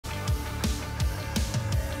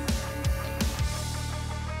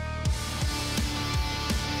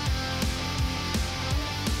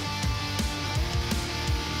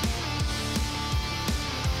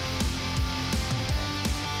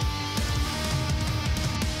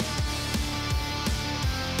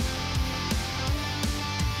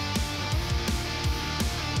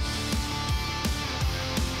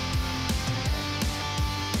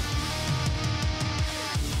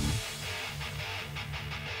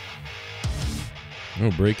Oh,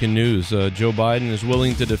 breaking news. Joe Biden is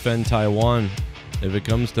willing to defend Taiwan if it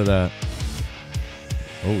comes to that.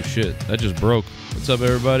 Oh, shit. That just broke. What's up,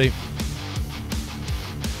 everybody?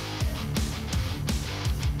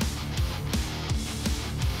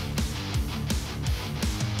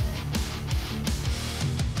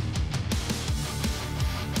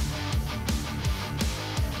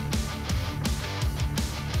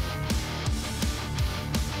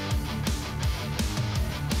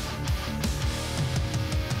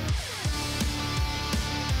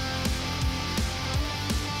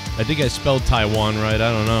 I think I spelled Taiwan right. I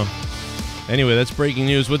don't know. Anyway, that's breaking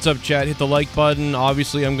news. What's up, chat? Hit the like button.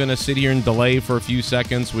 Obviously, I'm going to sit here and delay for a few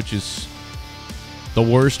seconds, which is the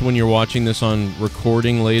worst when you're watching this on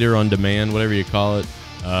recording later, on demand, whatever you call it.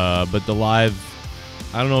 But the live,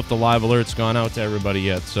 I don't know if the live alert's gone out to everybody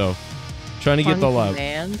yet, so trying to get the live.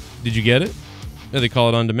 Demand? Did you get it? Yeah, they call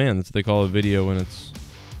it on demand. That's what they call a video when it's...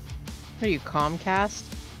 What are you, Comcast?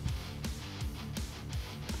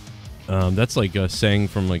 That's like a saying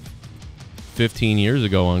from like 15 years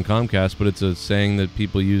ago on Comcast, but it's a saying that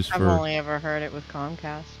people use for... I've only ever heard it with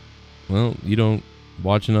Comcast. Well, you don't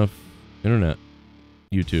watch enough internet.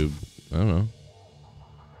 YouTube. I don't know.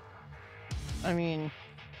 I mean,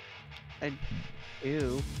 I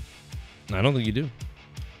do. I don't think you do.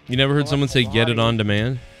 You never heard someone say get it on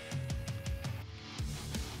demand?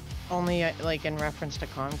 Only like in reference to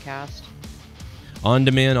Comcast. On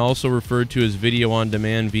demand, also referred to as video on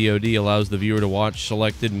demand, VOD, allows the viewer to watch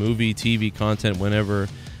selected movie, TV content whenever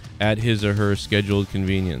at his or her scheduled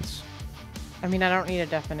convenience. I mean, I don't need a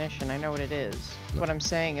definition. I know what it is. What I'm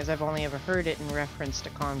saying is I've only ever heard it in reference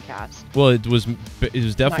to Comcast. Well, it was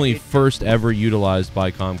definitely first ever utilized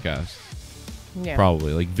by Comcast. Yeah.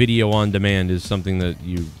 Probably. Like, video on demand is something that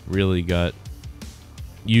you really got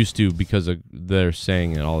used to because they're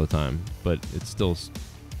saying it all the time. But it's still...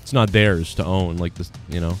 It's not theirs to own, like this,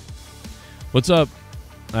 you know. What's up?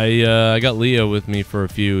 I got Leah with me for a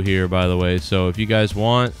few here, by the way. So if you guys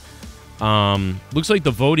want, looks like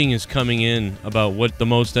the voting is coming in about what the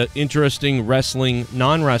most interesting wrestling,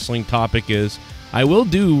 non-wrestling topic is. I will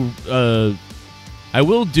do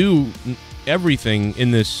everything in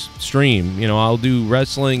this stream. You know, I'll do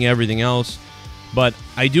wrestling, everything else. But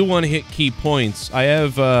I do want to hit key points. I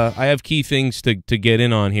have key things to get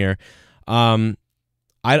in on here.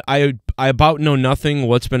 I about know nothing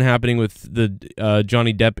what's been happening with the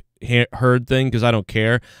Johnny Depp Heard thing because I don't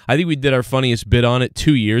care. I think we did our funniest bit on it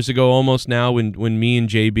 2 years ago almost now when me and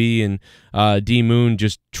JB and D Moon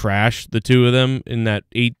just trashed the two of them in that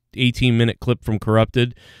 18-minute clip from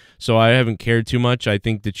Corrupted. So I haven't cared too much. I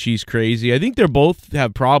think that she's crazy. I think they're both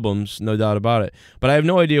have problems, no doubt about it. But I have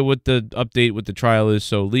no idea what the update with the trial is,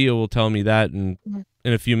 so Leah will tell me that in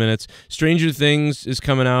a few minutes. Stranger Things is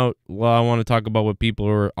coming out. Well, I want to talk about what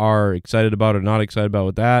people are excited about or not excited about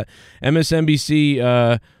with that.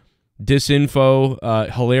 MSNBC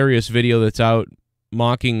disinfo, hilarious video that's out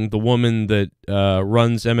mocking the woman that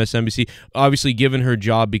runs MSNBC. Obviously given her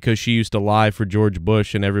job because she used to lie for George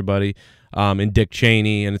Bush and everybody. And Dick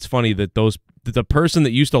Cheney, and it's funny that the person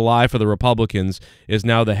that used to lie for the Republicans is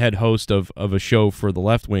now the head host of a show for the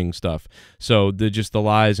left-wing stuff. So just the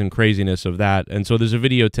lies and craziness of that. And so there's a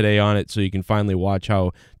video today on it so you can finally watch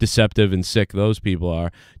how deceptive and sick those people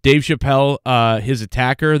are. Dave Chappelle, his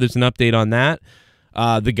attacker, there's an update on that.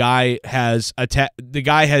 The guy has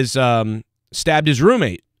stabbed his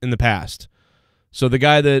roommate in the past. So the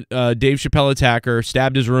guy that Dave Chappelle attacker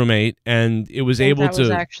stabbed his roommate, and it was able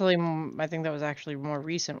to. I think that was actually more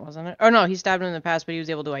recent, wasn't it? Oh no, he stabbed him in the past, but he was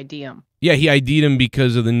able to ID him. Yeah, he ID'd him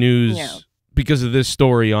because of the news, because of this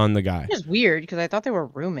story on the guy. It's weird because I thought they were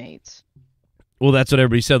roommates. Well, that's what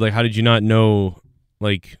everybody said. Like, how did you not know?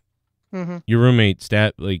 Like, your roommate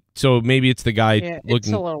stabbed. Like, so maybe it's the guy looking.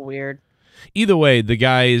 It's a little weird. Either way, the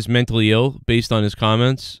guy is mentally ill based on his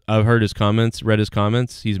comments. I've heard his comments, read his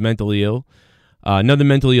comments. He's mentally ill. Another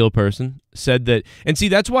mentally ill person said that, and see,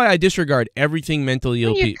 that's why I disregard everything mentally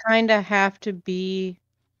ill. You kind of have to be.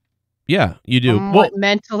 Yeah, you do.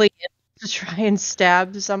 Mentally ill to try and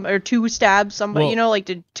stab somebody, or to stab somebody. You know, like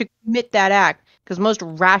to commit that act, because most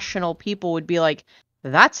rational people would be like,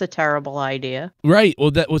 "That's a terrible idea." Right.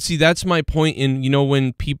 Well, see, that's my point. In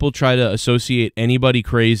when people try to associate anybody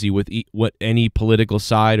crazy with any political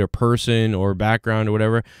side or person or background or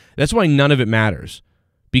whatever, that's why none of it matters,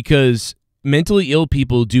 because mentally ill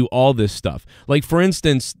people do all this stuff. Like, for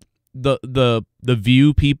instance, the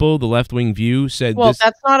View people, the left-wing View said well,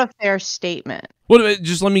 that's not a fair statement. Well,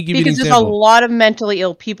 just let me give you an example. Because there's a lot of mentally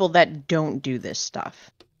ill people that don't do this stuff.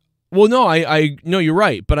 Well, no, no, you're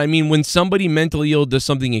right. But I mean, when somebody mentally ill does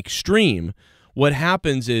something extreme, what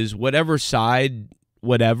happens is whatever side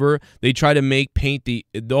whatever, they try to paint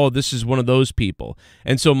this is one of those people.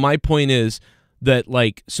 And so my point is that,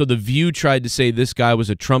 like, so The View tried to say this guy was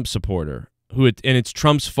a Trump supporter and it's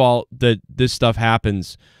Trump's fault that this stuff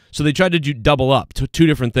happens. So they tried to double up to two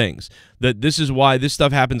different things, that this is why this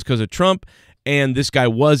stuff happens because of Trump, and this guy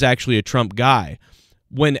was actually a Trump guy,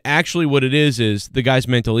 when actually what it is the guy's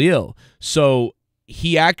mentally ill. So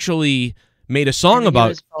he actually made a song about... He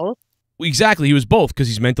was both? Exactly, he was both, because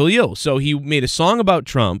he's mentally ill. So he made a song about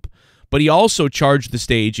Trump, but he also charged the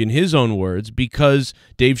stage, in his own words, because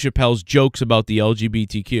Dave Chappelle's jokes about the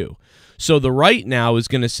LGBTQ. So the right now is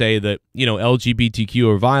going to say that, you know,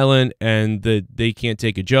 LGBTQ are violent and that they can't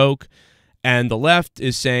take a joke. And the left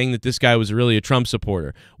is saying that this guy was really a Trump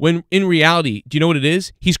supporter. When in reality, do you know what it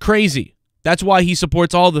is? He's crazy. That's why he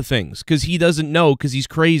supports all the things, because he doesn't know, because he's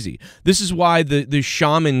crazy. This is why the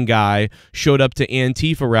shaman guy showed up to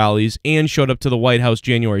Antifa rallies and showed up to the White House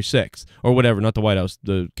January 6th, or whatever, not the White House,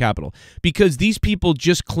 the Capitol, because these people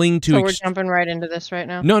just cling to... So we're jumping right into this right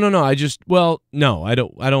now? No. No, I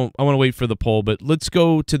don't. I want to wait for the poll, but let's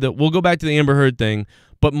go to we'll go back to the Amber Heard thing.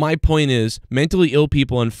 But my point is, mentally ill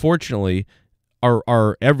people, unfortunately,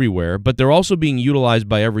 are everywhere, but they're also being utilized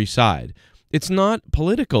by every side. It's not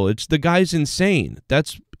political. It's the guy's insane.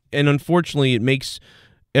 And unfortunately, it makes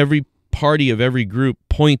every party of every group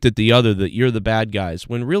point at the other that you're the bad guys.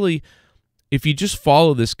 When really, if you just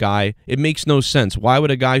follow this guy, it makes no sense. Why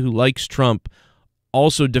would a guy who likes Trump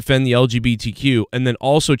also defend the LGBTQ and then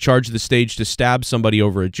also charge the stage to stab somebody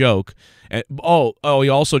over a joke? And he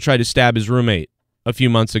also tried to stab his roommate a few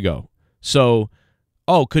months ago. So,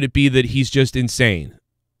 could it be that he's just insane?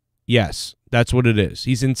 Yes. That's what it is.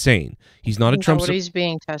 He's insane. He's not a Trump. What he's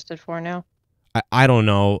being tested for now? I don't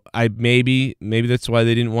know. Maybe that's why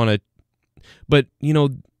they didn't want to. But you know,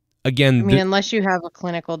 again, I mean, unless you have a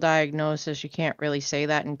clinical diagnosis, you can't really say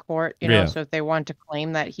that in court. You know, so if they want to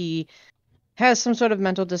claim that he has some sort of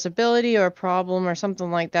mental disability or a problem or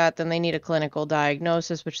something like that, then they need a clinical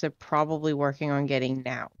diagnosis, which they're probably working on getting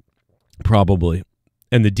now. Probably.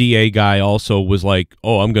 And the DA guy also was like,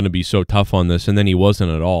 "Oh, I'm going to be so tough on this," and then he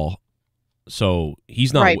wasn't at all. So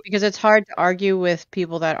he's not right, because it's hard to argue with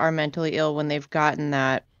people that are mentally ill when they've gotten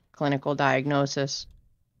that clinical diagnosis.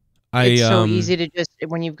 It's so easy to just,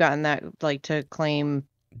 when you've gotten that, like, to claim.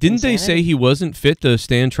 Didn't insanity. They say he wasn't fit to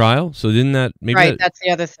stand trial? So didn't that maybe? Right, that's the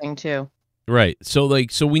other thing too. Right. So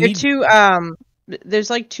we need two. There's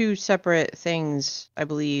like two separate things, I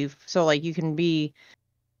believe. So like you can be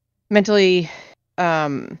mentally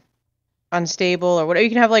unstable or whatever. You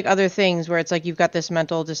can have like other things where it's like you've got this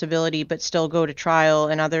mental disability but still go to trial,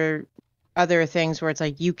 and other things where it's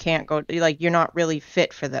like you can't go, like you're not really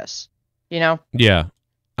fit for this, you know? Yeah.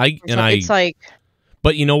 It's like,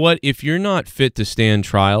 but you know what, if you're not fit to stand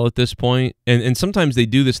trial at this point, and sometimes they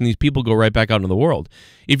do this and these people go right back out into the world,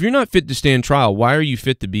 if you're not fit to stand trial, why are you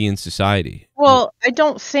fit to be in society? Well, I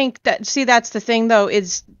don't think that, see, that's the thing though,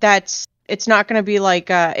 it's not going to be like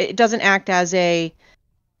it doesn't act as a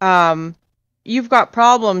you've got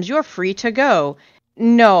problems, you're free to go.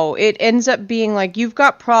 No, it ends up being like, you've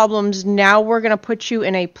got problems, now we're going to put you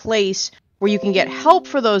in a place where you can get help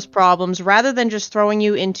for those problems rather than just throwing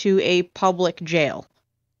you into a public jail.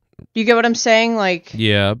 Do you get what I'm saying? Like,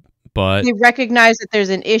 yeah, but they recognize that there's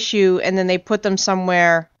an issue and then they put them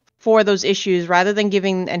somewhere for those issues rather than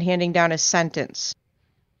giving and handing down a sentence.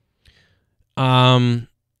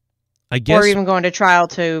 I guess, or even going to trial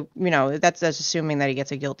to, you know, that's assuming that he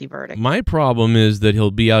gets a guilty verdict. My problem is that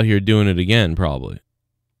he'll be out here doing it again, probably.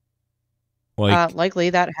 Likely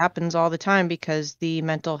that happens all the time because the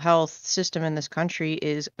mental health system in this country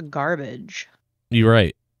is garbage. You're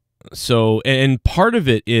right. So, and part of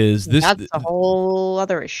it is this. That's a whole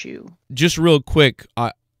other issue. Just real quick,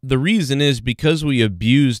 the reason is because we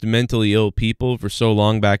abused mentally ill people for so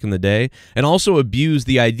long back in the day, and also abused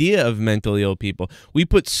the idea of mentally ill people. We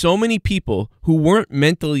put so many people who weren't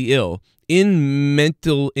mentally ill in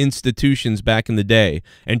mental institutions back in the day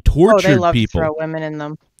and tortured they love people. To throw women in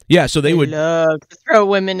them. Yeah, so they would love to throw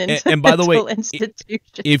women into and by the way,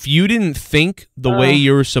 institutions. If you didn't think the way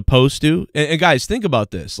you were supposed to, and guys, think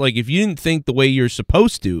about this. Like, if you didn't think the way you're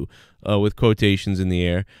supposed to, with quotations in the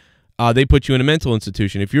air, they put you in a mental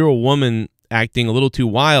institution. If you're a woman acting a little too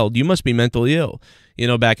wild, you must be mentally ill, you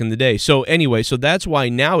know, back in the day. So anyway, so that's why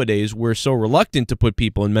nowadays we're so reluctant to put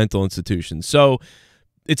people in mental institutions. So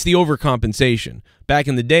it's the overcompensation. Back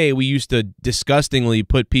in the day, we used to disgustingly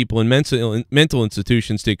put people in mental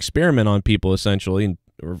institutions to experiment on people, essentially,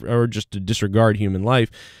 or just to disregard human life.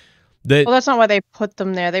 Well, that's not why they put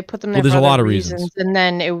them there. They put them there for a lot of reasons. And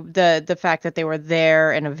then the fact that they were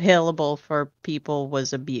there and available for people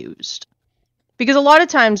was abused. because a lot of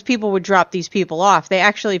times people would drop these people off. They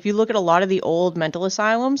actually, if you look at a lot of the old mental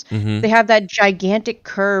asylums, they have that gigantic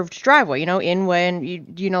curved driveway, you know, in when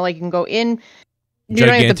you know, like you can go in, you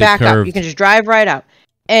don't have to back up. You can just drive right out.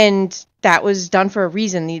 And that was done for a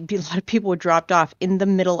reason. A lot of people were dropped off in the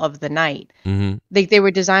middle of the night. They were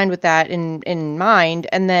designed with that in mind.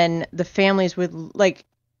 And then the families would like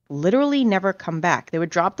literally never come back. They would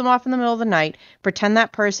drop them off in the middle of the night, pretend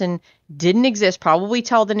that person didn't exist, probably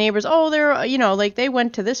tell the neighbors, oh, they're, you know, like they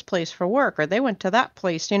went to this place for work or they went to that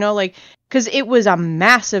place, you know, like, because it was a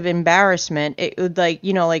massive embarrassment. It would like,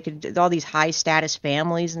 you know, like all these high status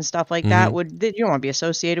families and stuff like that you don't want to be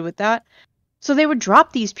associated with that. So they would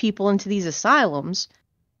drop these people into these asylums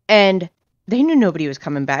and they knew nobody was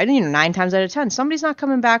coming back. You know, 9 times out of 10, somebody's not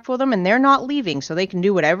coming back for them and they're not leaving. So they can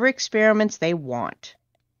do whatever experiments they want.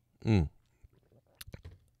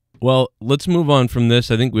 Well, let's move on from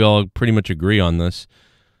this. I think we all pretty much agree on this.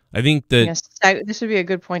 I think that this would be a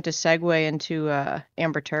good point to segue into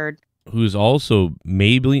Amber Turd, who's also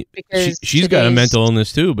maybe she's got a mental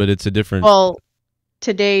illness too, but it's a different. Well,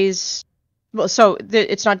 it's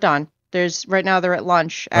not done. There's right now they're at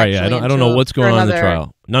lunch. Actually, right, yeah, I don't know what's going on in the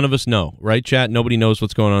trial. None of us know, right, chat? Nobody knows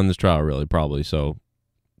what's going on in this trial, really, probably. So,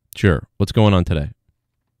 sure, what's going on today?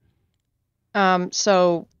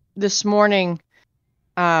 So this morning.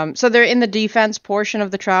 So they're in the defense portion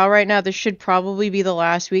of the trial right now. This should probably be the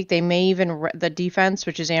last week. They may even the defense,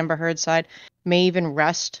 which is Amber Heard's side, may even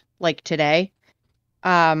rest like today.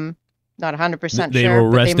 Not 100% sure. They will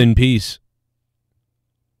rest in peace.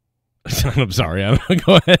 I'm sorry.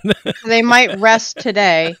 Go ahead. They might rest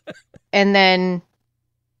today, and then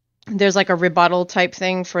there's like a rebuttal type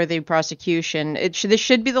thing for the prosecution. This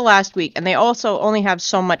should be the last week, and they also only have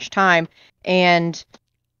so much time, and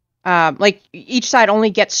like each side only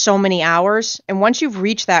gets so many hours, and once you've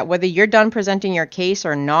reached that, whether you're done presenting your case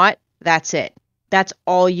or not, that's it. That's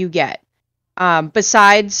all you get.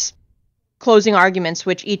 Besides closing arguments,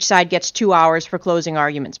 which each side gets 2 hours for closing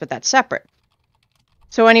arguments, but that's separate.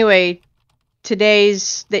 So anyway, today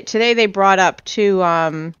they brought up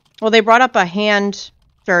they brought up a hand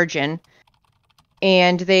surgeon,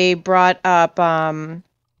 and they brought up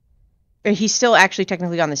he's still actually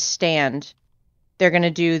technically on the stand. They're going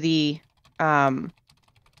to do the, God,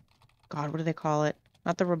 what do they call it?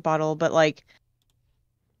 Not the rebuttal, but like,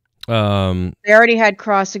 they already had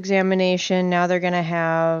cross-examination. Now they're going to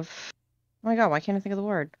have, oh my God, why can't I think of the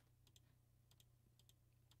word?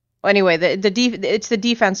 Well, anyway, it's the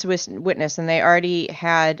defense witness, and they already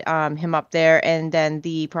had him up there, and then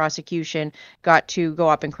the prosecution got to go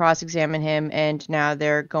up and cross-examine him, and now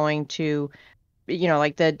they're going to, you know,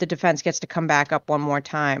 like the defense gets to come back up one more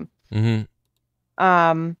time.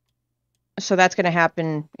 So that's going to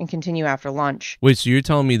happen and continue after lunch. Wait, so you're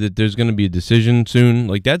telling me that there's going to be a decision soon?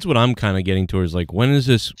 Like, that's what I'm kind of getting towards. Like, when is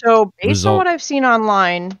this? So based on what I've seen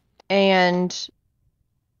online, and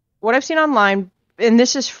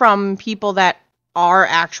this is from people that are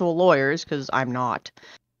actual lawyers, because I'm not,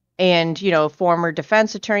 and, you know, former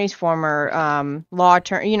defense attorneys, former law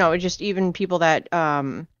attorney, you know, just even people that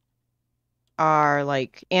are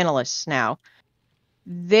like analysts now.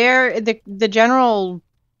 The general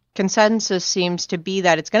consensus seems to be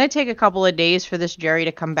that it's going to take a couple of days for this jury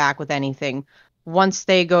to come back with anything once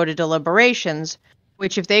they go to deliberations,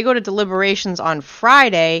 which if they go to deliberations on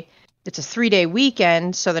Friday, it's a 3-day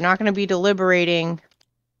weekend, so they're not going to be deliberating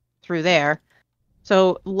through there.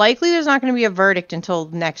 So likely there's not going to be a verdict until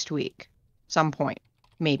next week, some point,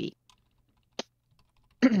 maybe.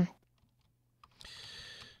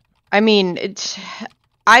 I mean,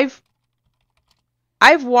 I've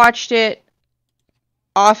watched it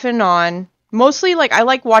off and on. Mostly, like, I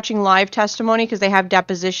like watching live testimony because they have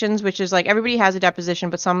depositions, which is like everybody has a deposition,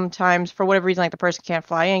 but sometimes for whatever reason, like the person can't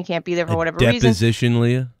fly in, can't be there for whatever reason. Deposition,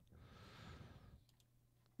 Leah?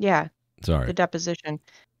 Yeah. Sorry. The deposition.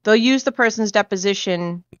 They'll use the person's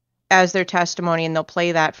deposition as their testimony, and they'll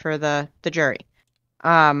play that for the jury.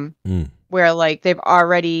 Where, like, they've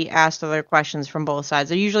already asked other questions from both sides.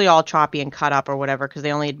 They're usually all choppy and cut up or whatever because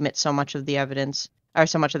they only admit so much of the evidence or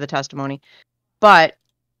so much of the testimony. But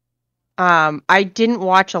I didn't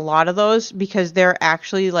watch a lot of those because they're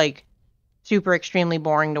actually, like, super extremely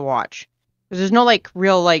boring to watch. There's no, like,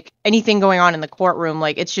 real, like, anything going on in the courtroom.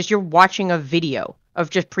 Like, it's just you're watching a video of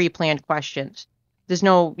just pre-planned questions. There's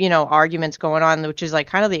no, you know, arguments going on, which is, like,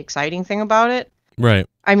 kind of the exciting thing about it. Right.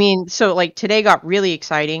 I mean, so, like, today got really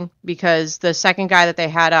exciting because the second guy that they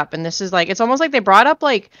had up, and this is, like, it's almost like they brought up,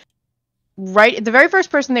 like, right, the very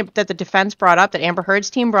first person that the defense brought up, that Amber Heard's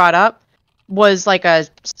team brought up, was, like, a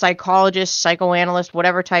psychologist, psychoanalyst,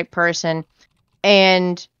 whatever type person,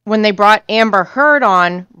 and when they brought Amber Heard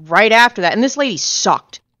on right after that, and this lady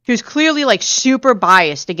sucked. She was clearly like super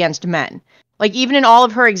biased against men. Like even in all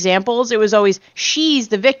of her examples, it was always she's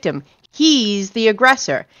the victim, he's the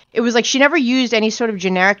aggressor. It was like she never used any sort of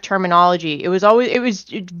generic terminology. It was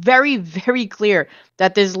very, very clear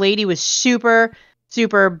that this lady was super,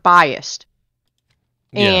 super biased.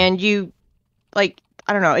 Yeah. And you, like,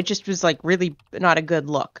 I don't know, it just was like really not a good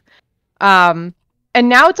look. And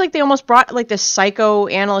now it's like they almost brought like this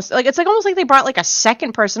psychoanalyst, like it's like almost like they brought like a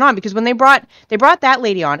second person on, because when they brought that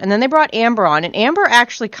lady on, and then they brought Amber on, and Amber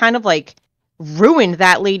actually kind of like ruined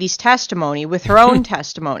that lady's testimony with her own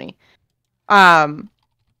testimony. And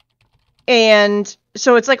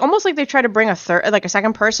so it's like almost like they try to bring a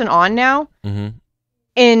second person on now. Mm-hmm.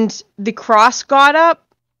 And the cross got up,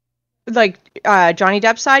 like Johnny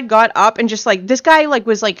Depp's side got up, and just like this guy like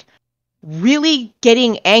was like really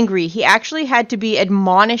getting angry. He actually had to be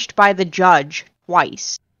admonished by the judge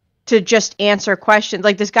twice to just answer questions.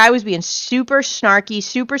 Like this guy was being super snarky,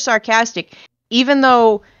 super sarcastic, even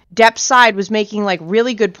though Depp's side was making like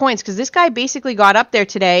really good points, because this guy basically got up there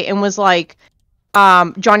today and was like,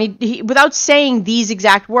 without saying these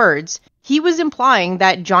exact words, he was implying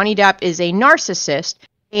that Johnny Depp is a narcissist,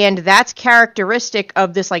 and that's characteristic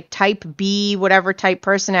of this like type B, whatever type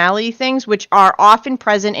personality things, which are often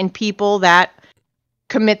present in people that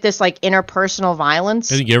commit this like interpersonal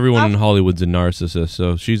violence. I think everyone in Hollywood's a narcissist,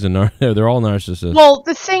 so she's they're all narcissists. Well,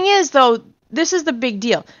 the thing is though, this is the big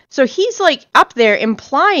deal. So he's like up there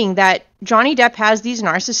implying that Johnny Depp has these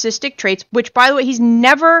narcissistic traits, which by the way, he's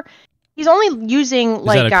only using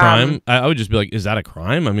like... Is that a crime? I would just be like, is that a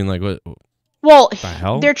crime? I mean, like, what Well, the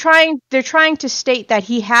hell? they're trying to state that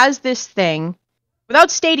he has this thing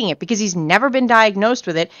without stating it, because he's never been diagnosed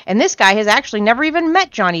with it, and this guy has actually never even met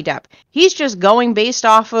Johnny Depp. He's just going based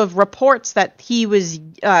off of reports that he was,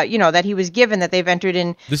 that he was given, that they've entered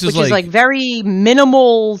in, which is like very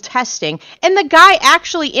minimal testing. And the guy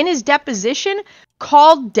actually, in his deposition,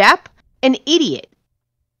 called Depp an idiot.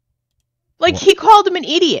 Like, he called him an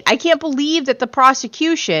idiot. I can't believe that the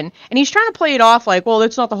prosecution, and he's trying to play it off like, well,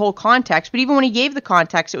 that's not the whole context. But even when he gave the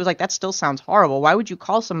context, it was like, that still sounds horrible. Why would you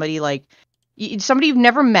call somebody like, somebody you've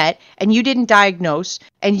never met, and you didn't diagnose,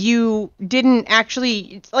 and you didn't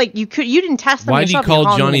actually, like, you didn't test them yourself. Why did he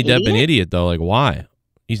call Johnny Depp an idiot, though? Like, why?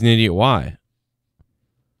 He's an idiot, why?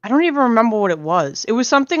 I don't even remember what it was. It was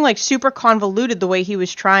something, like, super convoluted, the way he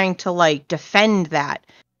was trying to, like, defend that.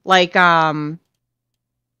 Like,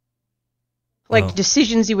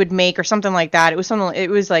 decisions he would make or something like that. It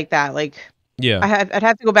was like that. Like, yeah, I'd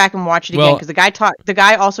have to go back and watch it again, because the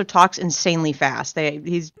guy also talks insanely fast.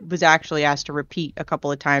 He was actually asked to repeat a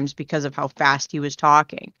couple of times because of how fast he was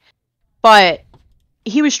talking. But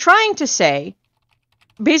he was trying to sit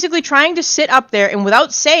up there, and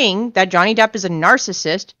without saying that Johnny Depp is a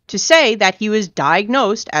narcissist, to say that he was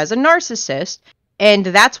diagnosed as a narcissist, and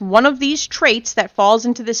that's one of these traits that falls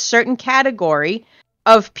into this certain category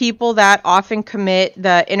of people that often commit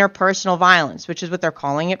the interpersonal violence, which is what they're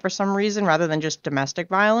calling it for some reason, rather than just domestic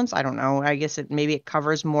violence. I don't know. I guess maybe it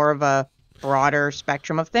covers more of a broader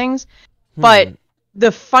spectrum of things. But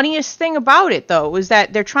the funniest thing about it, though, is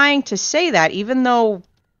that they're trying to say that even though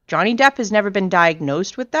Johnny Depp has never been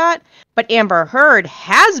diagnosed with that, but Amber Heard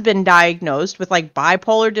has been diagnosed with like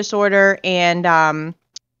bipolar disorder and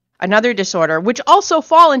another disorder, which also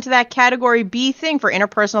fall into that category B thing for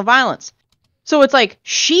interpersonal violence. So it's like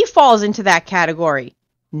she falls into that category,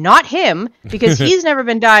 not him, because he's never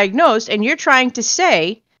been diagnosed, and you're trying to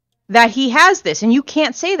say that he has this, and you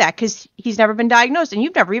can't say that because he's never been diagnosed, and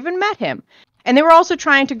you've never even met him. And they were also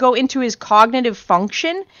trying to go into his cognitive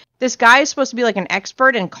function. This guy is supposed to be like an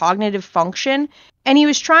expert in cognitive function, and he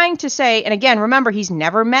was trying to say, and again, remember, he's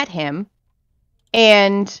never met him,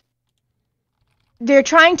 and they're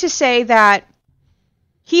trying to say that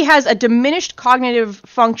he has a diminished cognitive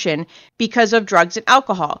function because of drugs and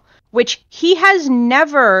alcohol, which it's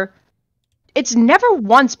never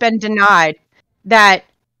once been denied that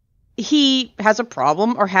he has a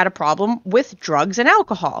problem or had a problem with drugs and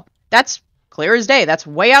alcohol. That's clear as day. That's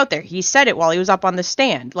way out there. He said it while he was up on the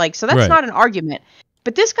stand. Like, so that's not an argument.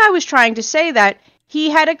 But this guy was trying to say that he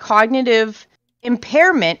had a cognitive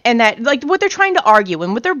impairment, and that, like, what they're trying to argue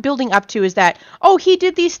and what they're building up to is that, oh, he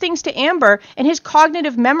did these things to Amber, and his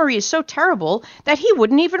cognitive memory is so terrible that he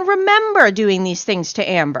wouldn't even remember doing these things to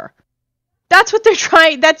Amber. That's what they're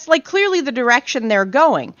trying. That's like clearly the direction they're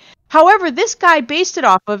going. However, this guy based it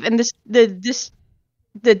off of, and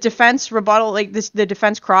the defense rebuttal, like the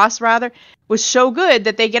defense cross rather, was so good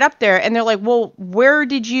that they get up there and they're like, well, what's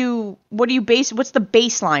the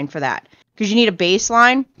baseline for that? because you need a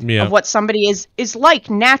baseline Yeah. of what somebody is like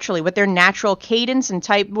naturally, what their natural cadence and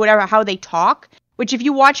type, whatever, how they talk. Which if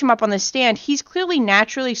you watch him up on the stand, he's clearly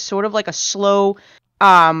naturally sort of like a slow,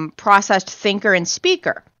 processed thinker and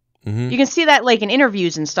speaker. You can see that like in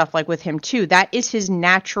interviews and stuff like with him too. That is his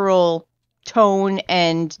natural tone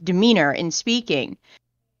and demeanor in speaking.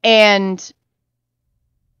 And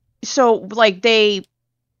so like they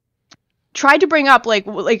tried to bring up like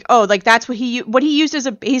oh, like that's what he used as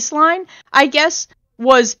a baseline, I guess,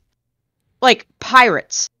 was like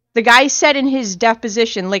pirates. The guy said in his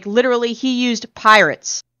deposition, like literally he used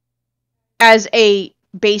pirates as a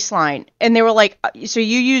baseline. And they were like, so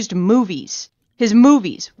you used movies. His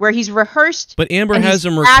movies where he's rehearsed. But Amber has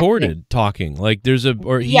him recorded talking. Like there's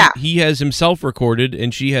he has himself recorded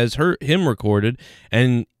and she has him recorded,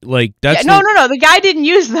 and like that's no. The guy didn't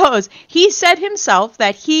use those. He said himself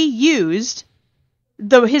that he used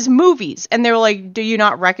his movies, and they were like, do you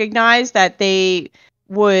not recognize that they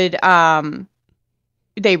would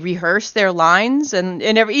they rehearse their lines and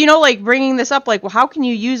every, you know, like bringing this up, like, well, how can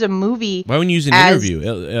you use a movie? Why wouldn't you use an interview,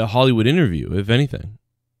 a Hollywood interview, if anything?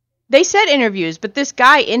 They said interviews, but this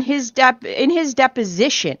guy in his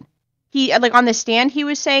deposition, he like on the stand, he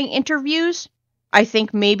was saying interviews. I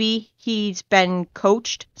think maybe he's been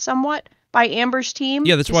coached somewhat by Amber's team.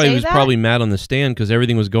 Yeah, that's why he was probably mad on the stand, because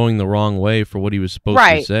everything was going the wrong way for what he was supposed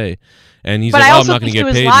to say. And he's like, oh, I'm not going to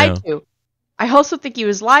get paid now. I also think he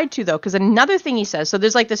was lied to, though, because another thing he says, so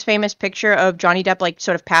there's like this famous picture of Johnny Depp like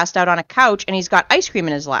sort of passed out on a couch, and he's got ice cream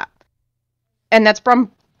in his lap. And that's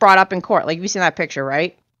brought up in court. Like, you've seen that picture,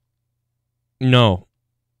 right? No.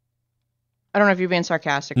 I don't know if you're being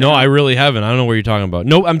sarcastic. No, I really haven't. I don't know what you're talking about.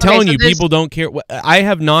 No, I'm telling you, people don't care. I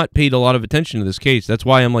have not paid a lot of attention to this case. That's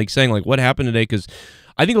why I'm like saying, like, what happened today? Because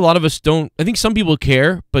I think a lot of us don't. I think some people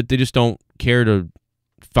care, but they just don't care to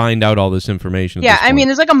find out all this information. Yeah, I mean,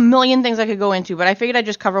 there's like a million things I could go into, but I figured I'd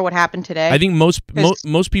just cover what happened today. I think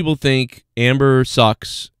most people think Amber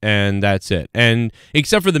sucks, and that's it. And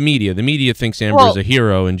except for the media thinks Amber's a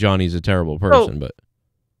hero and Johnny's a terrible person. But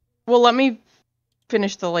let me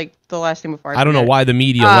finish the last thing before I don't know why the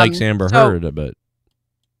media likes Amber Heard, but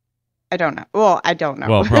I don't know. Well, I don't know.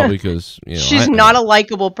 Well, probably because she's not a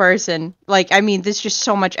likable person. Like, I mean, there's just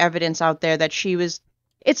so much evidence out there that she was.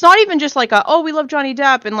 It's not even just like we love Johnny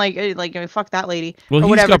Depp and like fuck that lady. Well,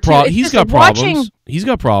 he's got problems. He's got problems. He's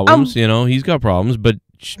got problems. But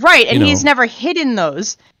right, and he's never hidden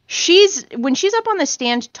those. When she's up on the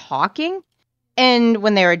stand talking. And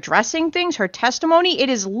when they're addressing things, her testimony, it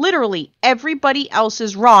is literally everybody else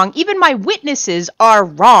is wrong. Even my witnesses are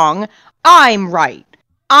wrong. I'm right.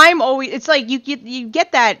 I'm always. It's like you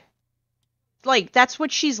get that. Like, that's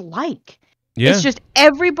what she's like. Yeah. It's just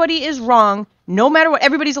everybody is wrong, no matter what.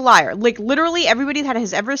 Everybody's a liar. Like, literally everybody that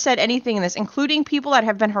has ever said anything in this, including people that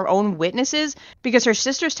have been her own witnesses, because her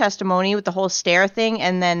sister's testimony with the whole stare thing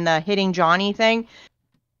and then the hitting Johnny thing,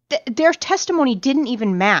 their testimony didn't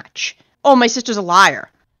even match. Oh, my sister's a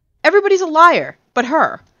liar. Everybody's a liar, but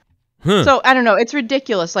her. So, I don't know. It's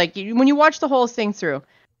ridiculous. Like, when you watch the whole thing through.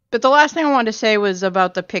 But the last thing I wanted to say was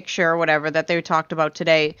about the picture or whatever that they talked about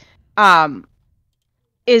today.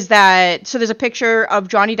 Is that, so there's a picture of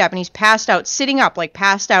Johnny Depp, and he's passed out, sitting up, like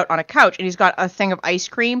passed out on a couch, and he's got a thing of ice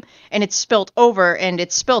cream, and it's spilt over, and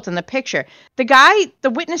it's spilt in the picture. The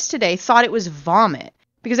witness today, thought it was vomit,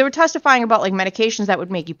 because they were testifying about, like, medications that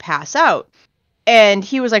would make you pass out. And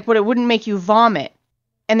he was like, "What? It wouldn't make you vomit."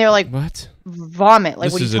 And they're like, "What? Vomit?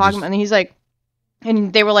 Like, what are you talking about?" And he's like,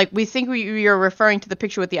 and they were like, "We think you're referring to the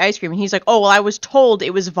picture with the ice cream." And he's like, "Oh, well, I was told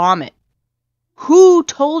it was vomit." Who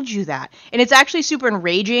told you that? And it's actually super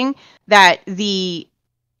enraging that the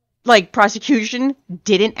prosecution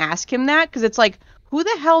didn't ask him that, because it's like, who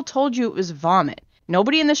the hell told you it was vomit?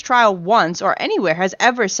 Nobody in this trial once or anywhere has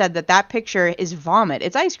ever said that picture is vomit.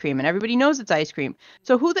 It's ice cream, and everybody knows it's ice cream.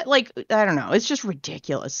 So I don't know. It's just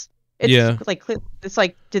ridiculous. It's it's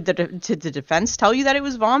like, did the defense tell you that it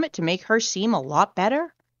was vomit to make her seem a lot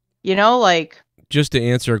better? Just to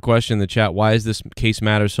answer a question in the chat, why does this case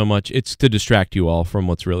matter so much? It's to distract you all from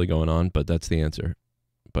what's really going on, but that's the answer.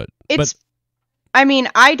 I mean,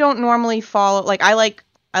 I don't normally follow, I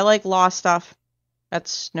like law stuff.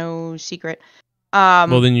 That's no secret.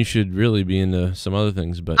 Well, then you should really be into some other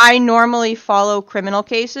things, but I normally follow criminal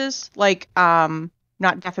cases,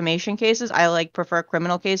 not defamation cases. I prefer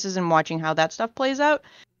criminal cases and watching how that stuff plays out.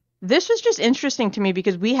 This was just interesting to me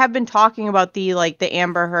because we have been talking about the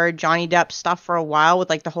Amber Heard, Johnny Depp stuff for a while with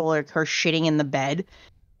the whole her shitting in the bed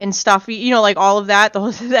and stuff. All of that.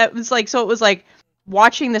 That was so it was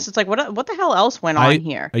watching this. It's what the hell else went on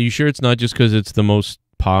here? Are you sure it's not just because it's the most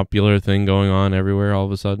popular thing going on everywhere all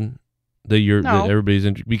of a sudden? That everybody's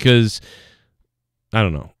because I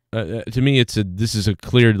don't know. To me, this is a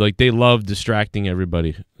clear, like, they love distracting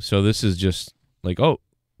everybody. So this is just like, oh,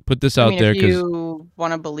 put this out there if because you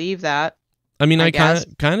want to believe that. I mean, I guess.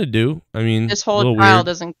 kind of do. I mean, this whole a little trial weird.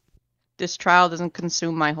 doesn't. This trial doesn't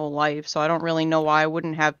consume my whole life, so I don't really know why I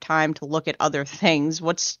wouldn't have time to look at other things.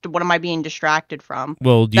 What am I being distracted from?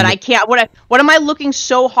 Well, I can't. What am I looking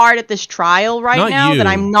so hard at this trial right now that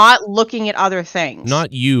I'm not looking at other things?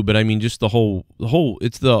 Not you, but I mean just the whole.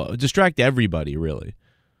 It's the distract everybody, really.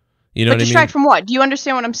 You know what I mean? Distract from what? Do you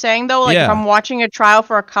understand what I'm saying, though? Like, if I'm watching a trial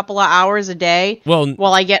for a couple of hours a day,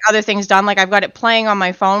 while I get other things done, like I've got it playing on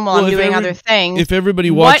my phone while I'm doing other things. If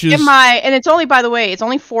everybody watches... What am I... And it's only, by the way, it's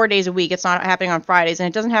only 4 days a week. It's not happening on Fridays, and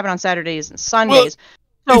it doesn't happen on Saturdays and Sundays.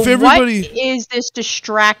 So what is this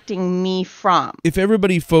distracting me from? If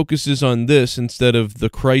everybody focuses on this instead of the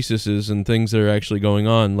crises and things that are actually going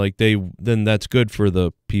on, like then that's good for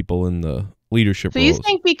the people in the... leadership roles. You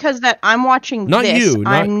think because that I'm watching not this, you,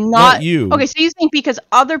 not you. Okay, so you think because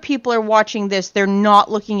other people are watching this, they're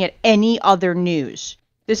not looking at any other news.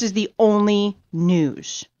 This is the only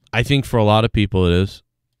news. I think for a lot of people it is.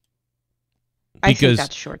 I think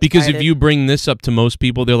that's short-sighted. Because if you bring this up to most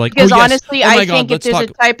people, they're like, because oh, yes. honestly, I think if there's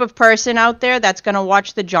a type of person out there that's going to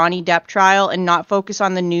watch the Johnny Depp trial and not focus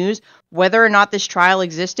on the news, whether or not this trial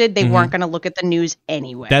existed, they weren't going to look at the news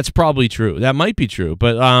anyway. That's probably true. That might be true.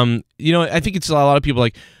 But, you know, I think it's a lot of people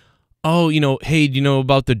like, oh, you know, hey, do you know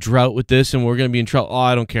about the drought with this and we're going to be in trouble? Oh,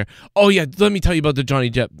 I don't care. Oh, yeah, let me tell you about the Johnny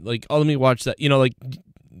Depp. Like, oh, let me watch that. You know, like...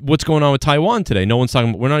 what's going on with Taiwan today? No one's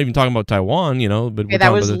talking. We're not even talking about Taiwan, you know. But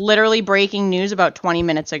that was literally breaking news about 20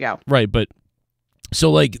 minutes ago. Right, but so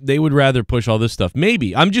like they would rather push all this stuff.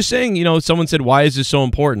 Maybe I'm just saying. You know, someone said, "Why is this so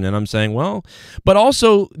important?" And I'm saying, well, but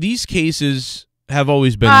also these cases have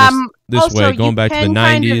always been this way, going back to the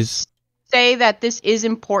 90s. Say that this is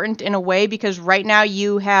important in a way because right now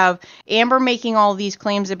you have Amber making all these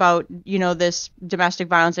claims about, you know, this domestic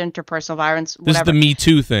violence, interpersonal violence, whatever. This is the Me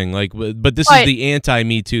Too thing, like, but this is the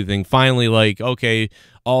anti-Me Too thing. Finally, like, okay,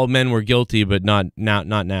 all men were guilty, but not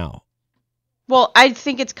now. Well, I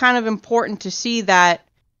think it's kind of important to see that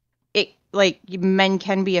it, like, men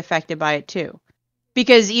can be affected by it too,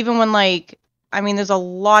 because even when, like, I mean, there's a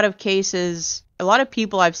lot of cases. A lot of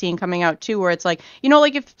people I've seen coming out too, where it's like, you know,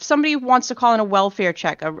 like if somebody wants to call in a welfare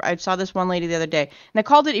check, I saw this one lady the other day, and they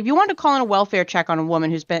called it, if you want to call in a welfare check on a woman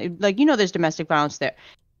who's been, like, you know, there's domestic violence there,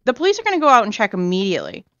 the police are going to go out and check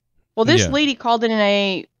immediately. Well, this lady called in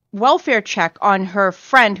a welfare check on her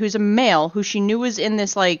friend who's a male who she knew was in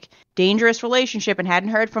this, like, dangerous relationship and hadn't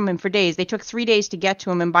heard from him for days. They took 3 days to get to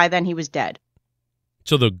him, and by then he was dead.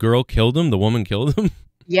 So the girl killed him? The woman killed him?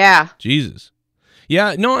 Yeah. Jesus.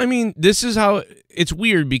 Yeah, no, I mean, this is how it's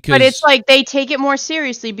weird because... But it's like they take it more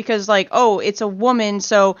seriously because, like, oh, it's a woman,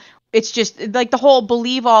 so it's just, like, the whole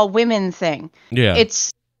believe all women thing. Yeah.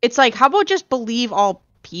 It's like, how about just believe all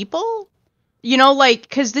people? You know, like,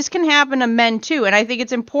 because this can happen to men, too, and I think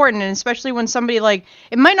it's important, and especially when somebody, like,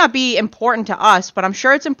 it might not be important to us, but I'm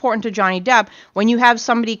sure it's important to Johnny Depp when you have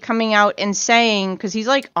somebody coming out and saying, because he's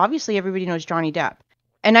like, obviously everybody knows Johnny Depp.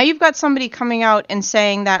 And now you've got somebody coming out and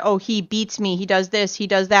saying that, oh, he beats me, he does this, he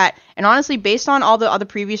does that. And honestly, based on all the other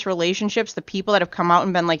previous relationships, the people that have come out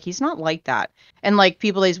and been like, he's not like that. And like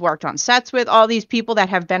people that he's worked on sets with, all these people that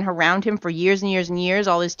have been around him for years and years and years,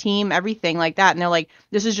 all his team, everything like that. And they're like,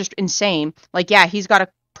 this is just insane. Like, yeah, he's got a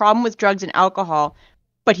problem with drugs and alcohol,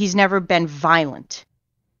 but he's never been violent.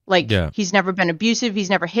 Like, he's never been abusive,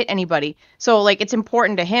 he's never hit anybody. So, like, it's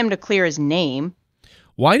important to him to clear his name.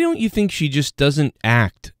 Why don't you think she just doesn't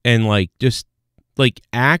act and, like, just, like,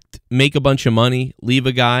 act, make a bunch of money, leave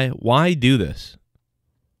a guy? Why do this?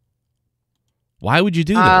 Why would you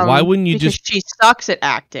do that? Why wouldn't you because she sucks at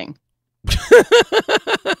acting.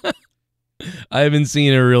 I haven't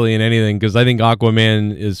seen her really in anything because I think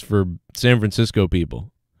Aquaman is for San Francisco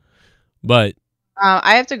people. But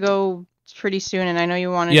I have to go pretty soon, and I know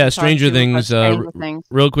you wanted to talk Stranger Things. Stranger Things.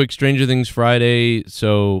 Real quick, Stranger Things Friday,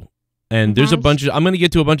 so... And there's a bunch of... I'm going to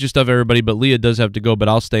get to a bunch of stuff, everybody, but Leah does have to go, but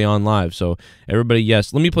I'll stay on live. So, everybody,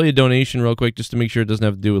 yes. Let me play a donation real quick just to make sure it doesn't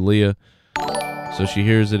have to do with Leah. So she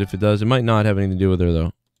hears it if it does. It might not have anything to do with her,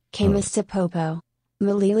 though. Mr. Popo.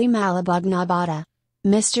 Malili Malabagnabata.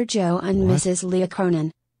 Mr. Joe and Mrs. Leah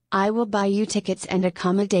Cronin. I will buy you tickets and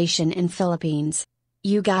accommodation in Philippines.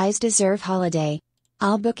 You guys deserve holiday.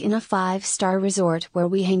 I'll book in a 5-star resort where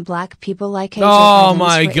we hang black people like Angel Oh Adams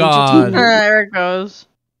my for God. entertainment. There it goes.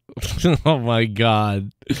 Oh my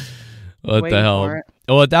God. What Wait the hell? for it.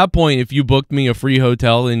 Well, at that point, if you booked me a free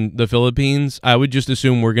hotel in the Philippines, I would just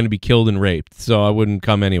assume we're going to be killed and raped, so I wouldn't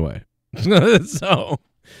come anyway. So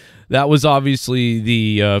that was obviously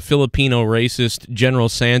the Filipino racist General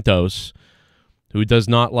Santos who does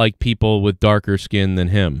not like people with darker skin than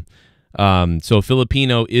him. So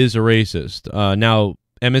Filipino is a racist. Now,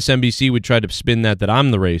 MSNBC would try to spin that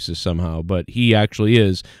I'm the racist somehow, but he actually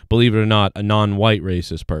is, believe it or not, a non-white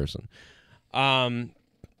racist person.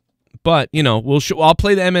 But, you know, I'll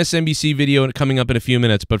play the MSNBC video coming up in a few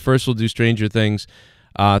minutes, but first we'll do Stranger Things.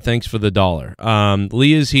 Thanks for the $1.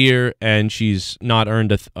 Leah's here, and she's not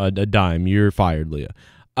earned a dime. You're fired, Leah.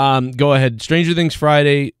 Go ahead. Stranger Things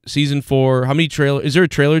Friday, Season 4. How many trailers? Is there a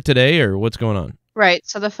trailer today, or what's going on? Right.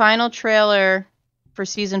 So the final trailer for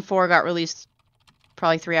Season 4 got released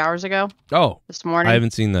probably 3 hours ago. Oh. This morning. I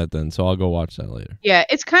haven't seen that then, so I'll go watch that later. Yeah,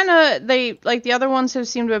 it's kind of, like the other ones have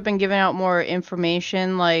seemed to have been giving out more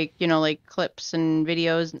information, like, you know, like clips and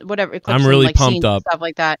videos, whatever. Clips I'm really and, like, pumped up. stuff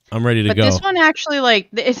like that. I'm ready to go. But this one actually, like,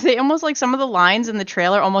 they almost, like, some of the lines in the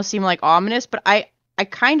trailer almost seem, like, ominous, but I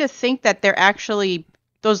kind of think that they're actually,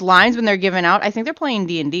 those lines when they're given out, I think they're playing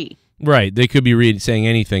D&D. Right. They could be saying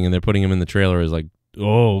anything, and they're putting them in the trailer as, like,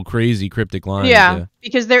 oh, crazy cryptic lines. Yeah,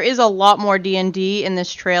 because there is a lot more D&D in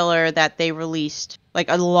this trailer that they released, like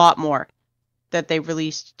a lot more that they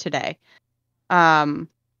released today. But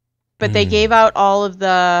they gave out all of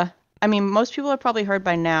the, I mean, most people have probably heard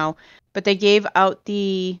by now, but they gave out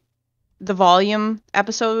the volume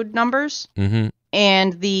episode numbers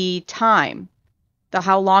and the time,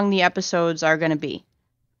 how long the episodes are going to be.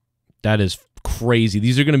 That is crazy.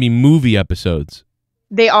 These are going to be movie episodes.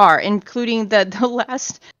 They are, including the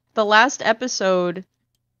last episode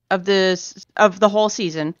of the whole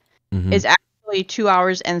season is actually 2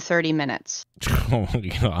 hours and 30 minutes. Oh my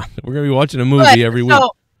god. We're going to be watching a movie every week.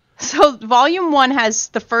 So Volume 1 has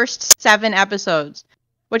the first 7 episodes,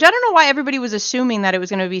 which I don't know why everybody was assuming that it was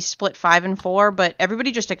going to be split 5 and 4, but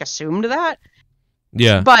everybody just like assumed that.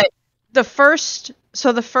 Yeah. But the first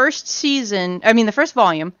season, I mean the first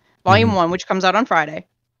volume 1, which comes out on Friday,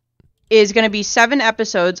 is going to be 7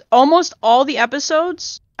 episodes. Almost all the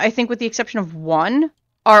episodes, I think with the exception of one,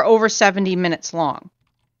 are over 70 minutes long.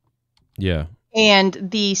 Yeah. And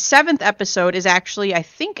the 7th episode is actually, I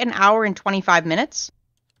think, 1 hour and 25 minutes.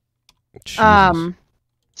 Jesus.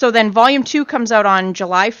 So then Volume 2 comes out on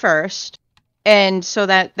July 1st. And so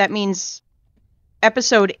that means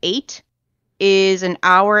Episode 8 is 1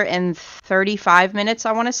 hour and 35 minutes,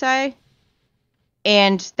 I want to say.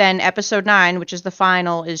 And then Episode 9, which is the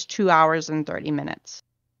final, is 2 hours and 30 minutes.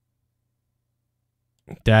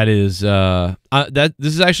 That is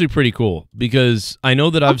this is actually pretty cool, because I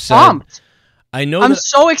know that I'm pumped. I'm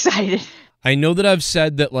so excited. I know that I've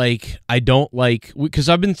said that, like, I don't like, because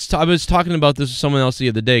I was talking about this with someone else the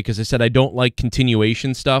other day, because I said I don't like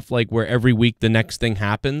continuation stuff, like where every week the next thing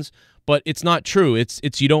happens. But it's not true. It's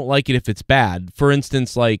you don't like it if it's bad. For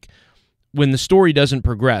instance, like when the story doesn't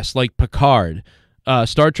progress, like Picard.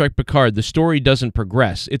 Star Trek Picard, the story doesn't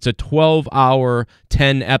progress. It's a 12-hour,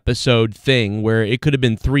 10-episode thing where it could have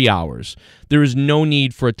been 3 hours. There is no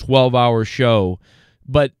need for a 12-hour show.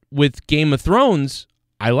 But with Game of Thrones,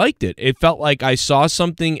 I liked it. It felt like I saw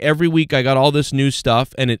something every week. I got all this new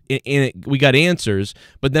stuff, and we got answers,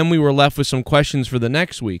 but then we were left with some questions for the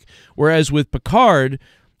next week. Whereas with Picard,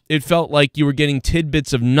 it felt like you were getting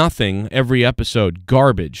tidbits of nothing every episode.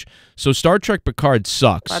 Garbage. So Star Trek Picard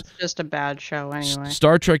sucks. That's just a bad show anyway.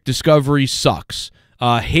 Star Trek Discovery sucks.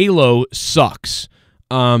 Halo sucks.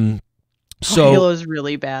 Halo's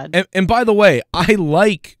really bad. And by the way, I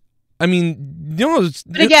mean, you know,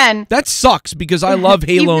 but again, that sucks, because I love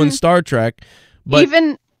Halo and Star Trek. But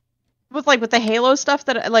even with the Halo stuff,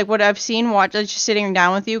 that like what I've seen, just sitting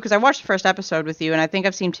down with you, because I watched the first episode with you, and I think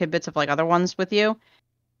I've seen tidbits of like other ones with you.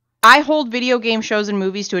 I hold video game shows and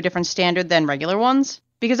movies to a different standard than regular ones,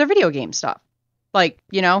 because they're video game stuff. Like,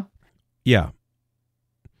 you know? Yeah.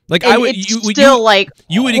 Like and you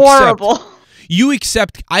would horrible.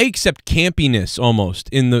 I accept campiness almost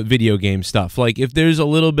in the video game stuff. Like if there's a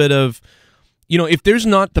little bit of, you know, if there's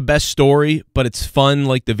not the best story, but it's fun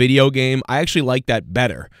like the video game, I actually like that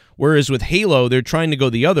better. Whereas with Halo, they're trying to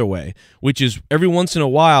go the other way, which is every once in a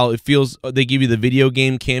while it feels they give you the video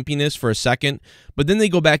game campiness for a second, but then they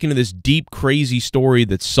go back into this deep, crazy story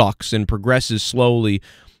that sucks and progresses slowly.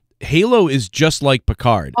 Halo is just like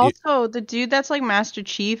Picard. Also, the dude that's like Master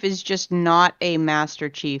Chief is just not a Master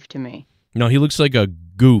Chief to me. No, he looks like a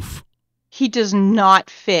goof. He does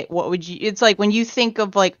not fit. It's like when you think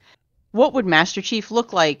of like, what would Master Chief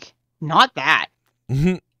look like? Not that.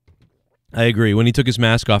 I agree. When he took his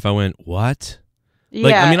mask off, I went, what? Yeah,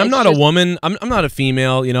 like, I mean, I'm not a woman. I'm not a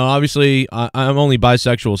female. You know, obviously, I'm only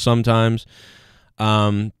bisexual sometimes.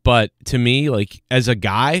 But to me, like, as a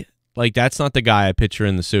guy, like, that's not the guy I picture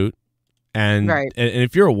in the suit. And, Right. and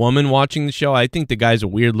if you're a woman watching the show, I think the guy's a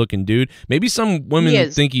weird looking dude. Maybe some women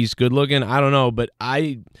think he's good looking. I don't know, but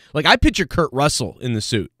I picture Kurt Russell in the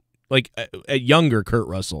suit, like a younger Kurt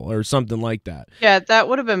Russell or something like that. Yeah, that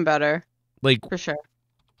would have been better. Like for sure,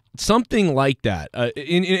 something like that.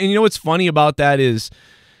 And you know what's funny about that is,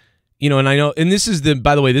 you know, and I know, and this is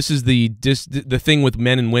by the way, this is the thing with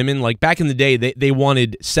men and women. Like back in the day, they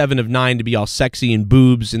wanted 7 of 9 to be all sexy and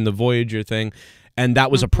boobs in the Voyager thing. And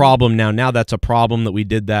that was a problem. Now that's a problem that we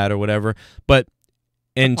did that or whatever. But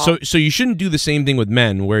and so you shouldn't do the same thing with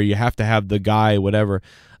men where you have to have the guy whatever.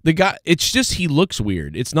 The guy, it's just he looks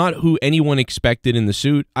weird. It's not who anyone expected in the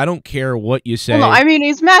suit. I don't care what you say. Well, no, I mean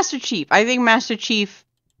he's Master Chief. I think Master Chief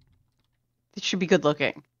should be good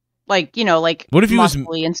looking. Like, you know, like what if he was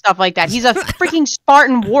and stuff like that. He's a freaking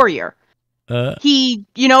Spartan warrior. He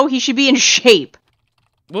should be in shape.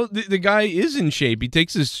 Well, the guy is in shape. He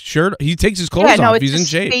takes his shirt. He takes his clothes off. He's in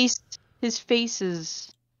shape. His face is.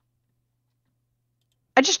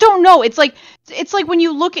 I just don't know. It's like when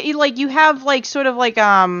you look at you have like sort of like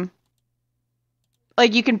you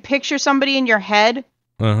can picture somebody in your head.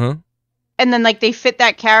 And then like they fit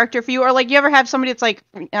that character for you, or like you ever have somebody that's like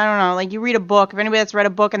I don't know, like you read a book. If anybody that's read a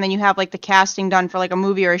book, and then you have like the casting done for like a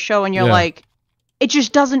movie or a show, and you're like. It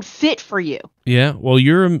just doesn't fit for you. Yeah, well,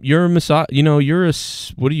 you're a massage. You know, you're a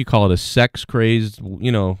what do you call it? A sex crazed.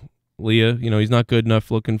 You know, Leah. You know, he's not good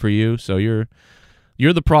enough looking for you, so you're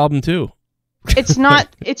the problem too. It's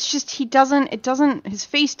not. It's just he doesn't. It doesn't. His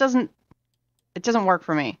face doesn't. It doesn't work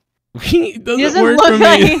for me. He doesn't work for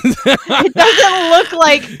like, me. It doesn't look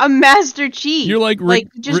like a Master Chief. You're like Rick.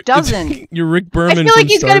 It just doesn't. You're Rick Berman. I feel like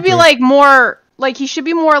he's got to be like more. Like he should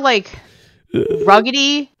be more like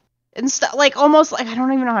ruggedy. And stuff like almost like I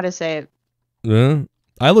don't even know how to say it.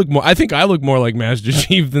 I think I look more like Master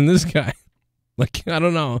Chief than this guy. Like I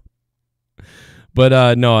don't know,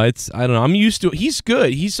 but no, I don't know. I'm used to it. He's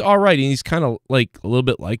good. He's all right, and he's kind of like a little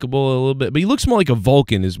bit likable, a little bit. But he looks more like a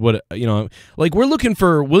Vulcan, is what you know. Like we're looking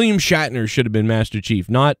for William Shatner should have been Master Chief,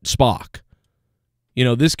 not Spock. You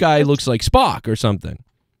know, this guy looks like Spock or something.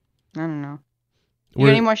 I don't know. You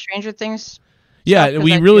got any more Stranger Things? Yeah,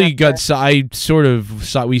 we really got. We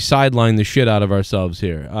sidelined the shit out of ourselves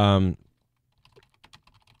here.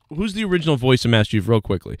 Who's the original voice of Master Chief? Real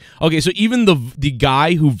quickly. Okay, so even the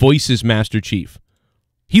guy who voices Master Chief,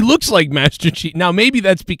 he looks like Master Chief. Now maybe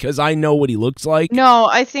that's because I know what he looks like. No,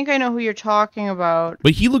 I think I know who you're talking about.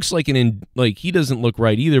 But he looks like he doesn't look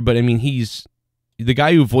right either. But I mean, he's the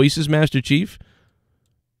guy who voices Master Chief.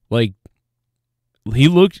 Like. He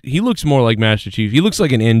looks more like Master Chief. He looks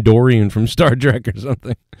like an Andorian from Star Trek or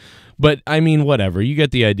something. But I mean, whatever. You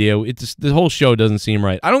get the idea. It's the whole show doesn't seem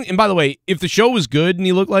right. And by the way, if the show was good and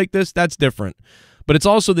he looked like this, that's different. But it's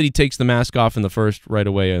also that he takes the mask off right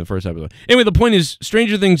away in the first episode. Anyway, the point is,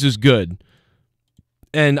 Stranger Things is good,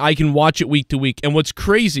 and I can watch it week to week. And what's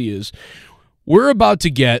crazy is, we're about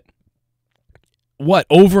to get. What,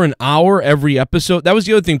 over an hour every episode? That was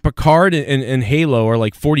the other thing. Picard and Halo are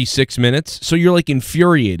like 46 minutes, so you're like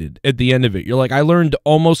infuriated at the end of it. You're like, I learned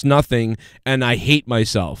almost nothing, and I hate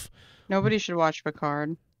myself. Nobody should watch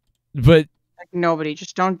Picard. But like, nobody.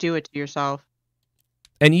 Just don't do it to yourself.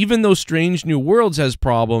 And even though Strange New Worlds has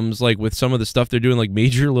problems, like with some of the stuff they're doing, like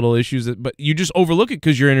major little issues, but you just overlook it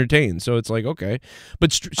because you're entertained. So it's like, okay.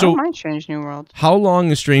 But I don't mind Strange New Worlds. How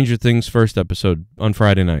long is Stranger Things first episode on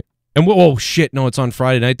Friday night? And whoa, shit, no, it's on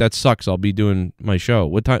Friday night. That sucks. I'll be doing my show.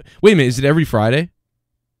 What time? Wait a minute, is it every Friday?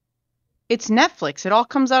 It's Netflix. It all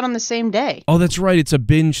comes out on the same day. Oh, that's right. It's a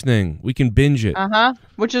binge thing. We can binge it.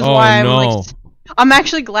 Which is why I'm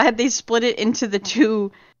actually glad they split it into the two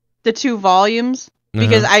volumes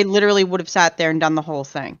because I literally would have sat there and done the whole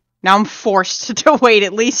thing. Now I'm forced to wait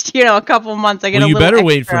at least, a couple months. I get you better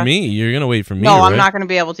wait for me. You're gonna wait for me. No, right? I'm not gonna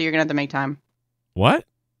be able to. You're gonna have to make time. What?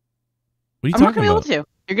 What are you talking about? I'm not gonna be able to.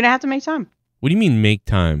 You're going to have to make time. What do you mean make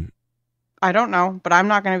time? I don't know, but I'm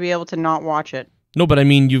not going to be able to not watch it. No, but I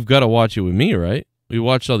mean, you've got to watch it with me, right? We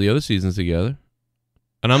watched all the other seasons together.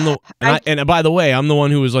 And I'm and by the way, I'm the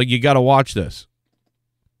one who was like, you got to watch this.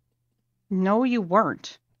 No, you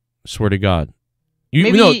weren't. Swear to God.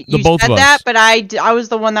 Maybe you both said that, but I was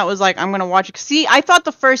the one that was like, I'm going to watch it. See, I thought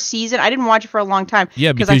the first season, I didn't watch it for a long time.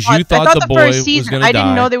 Yeah, because you thought the boy first season, was going to die. I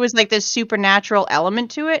didn't know there was like this supernatural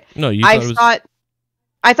element to it. No,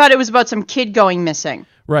 I thought it was about some kid going missing.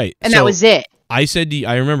 Right. And that was it. I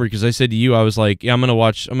remember because I said to you, I was like, yeah, I'm gonna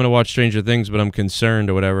watch Stranger Things, but I'm concerned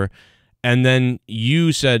or whatever. And then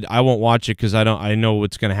you said I won't watch it because I know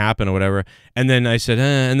what's gonna happen or whatever. And then I said,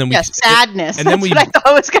 and then sadness. And then that's what I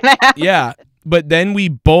thought was gonna happen. Yeah, but then we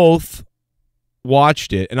both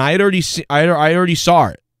watched it, and I already saw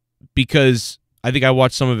it because I think I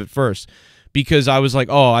watched some of it first because I was like,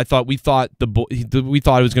 oh, we thought it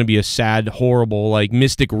was going to be a sad, horrible, like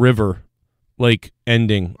Mystic River, like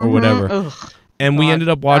ending or whatever. Ugh, and we ended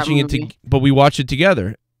up watching it, but we watched it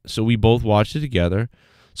together. So we both watched it together.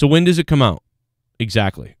 So when does it come out?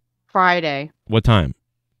 Exactly. Friday. What time?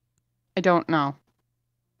 I don't know.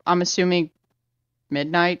 I'm assuming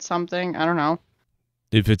midnight something. I don't know.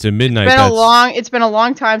 If it's at midnight, it's been a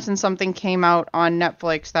long time since something came out on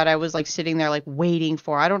Netflix that I was like sitting there like waiting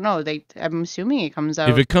for. I don't know. I'm assuming it comes out.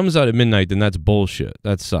 If it comes out at midnight, then that's bullshit.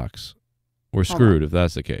 That sucks. We're screwed if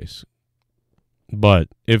that's the case. But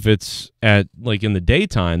if it's at like in the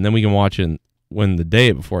daytime, then we can watch it when the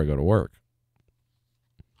day before I go to work.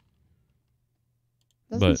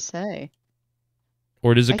 Doesn't say.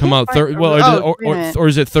 Or does it come out or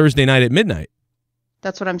is it Thursday night at midnight?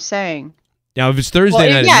 That's what I'm saying. Now, if it's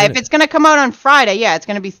Thursday night, if it's gonna come out on Friday, it's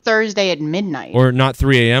gonna be Thursday at midnight. Or not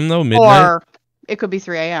 3 a.m. though, midnight. Or it could be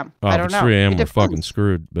 3 a.m. Oh, I don't know. 3 a.m. We're fucking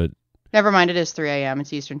screwed. But never mind, it is 3 a.m.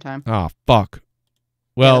 It's Eastern time. Oh fuck.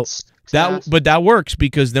 Well, that works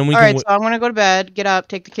because then we can. All right, so I'm gonna go to bed, get up,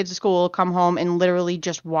 take the kids to school, come home, and literally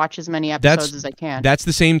just watch as many episodes as I can. That's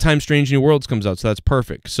the same time Strange New Worlds comes out, so that's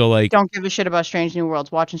perfect. So like, don't give a shit about Strange New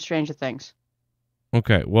Worlds. Watching Stranger Things.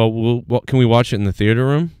 Okay, well, can we watch it in the theater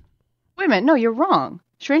room? Wait a minute, no, you're wrong.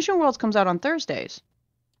 Strange New Worlds comes out on Thursdays.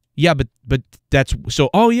 Yeah, but that's so.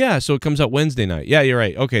 Oh yeah, so it comes out Wednesday night. Yeah, you're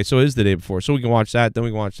right. Okay, so it is the day before, so we can watch that. Then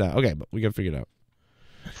we can watch that. Okay, but we gotta figure it out.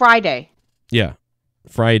 Friday. Yeah,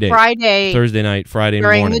 Friday. Thursday night. Friday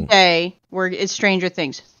during morning. The day where it's Stranger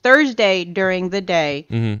Things. Thursday during the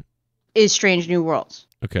day is Strange New Worlds.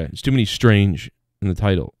 Okay, it's too many strange in the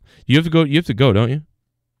title. You have to go. You have to go, don't you?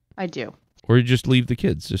 I do. Or you just leave the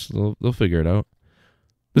kids. Just they'll figure it out.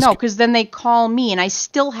 No, because then they call me, and I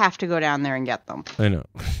still have to go down there and get them. I know.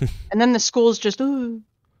 And then the school's just, ooh.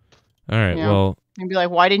 All right, well. And be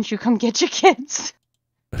like, why didn't you come get your kids?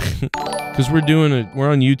 Because we're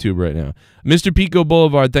on YouTube right now. Mr. Pico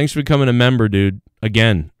Boulevard, thanks for becoming a member, dude.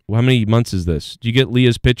 Again, how many months is this? Do you get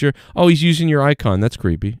Leah's picture? Oh, he's using your icon. That's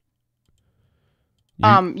creepy.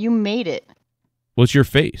 You made it. Well, it's your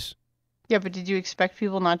face. Yeah, but did you expect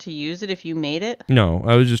people not to use it if you made it? No,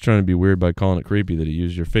 I was just trying to be weird by calling it creepy that he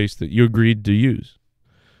used your face that you agreed to use.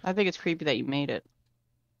 I think it's creepy that you made it.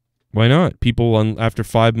 Why not? People after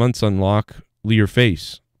 5 months unlock your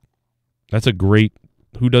face. That's a great...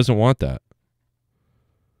 Who doesn't want that?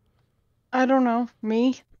 I don't know.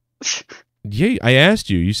 Me? Yeah, I asked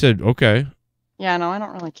you. You said, okay. Yeah, no, I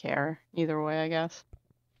don't really care. Either way, I guess.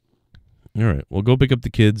 All right. Well, go pick up the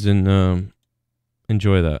kids and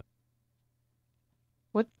enjoy that.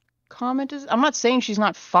 Comment is I'm not saying she's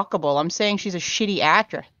not fuckable. I'm saying she's a shitty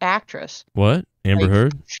actress. What? Amber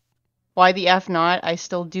Heard? Why the F not? I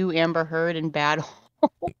still do Amber Heard in Bad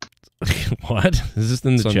Hope. What? Is this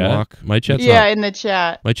in the chat? My chat's in the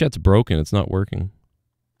chat. My chat's broken. It's not working.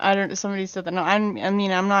 Somebody said that. No,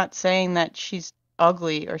 I'm not saying that she's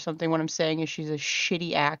ugly or something. What I'm saying is she's a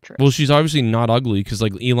shitty actress. Well, she's obviously not ugly because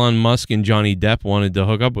like Elon Musk and Johnny Depp wanted to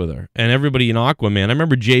hook up with her, and everybody in Aquaman. I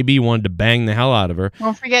remember JB wanted to bang the hell out of her.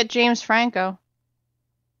 Don't forget James Franco.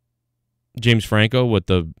 James Franco, what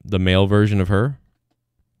the male version of her?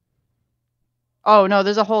 Oh no,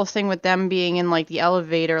 there's a whole thing with them being in like the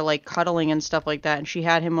elevator, like cuddling and stuff like that, and she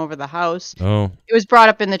had him over the house. Oh. It was brought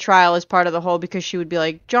up in the trial as part of the whole because she would be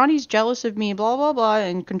like, Johnny's jealous of me, blah blah blah,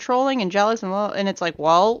 and controlling and jealous and it's like,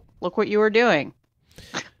 well, look what you were doing.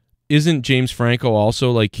 Isn't James Franco also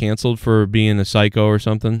like canceled for being a psycho or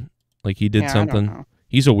something? Like he did something. I don't know.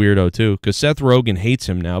 He's a weirdo too, because Seth Rogen hates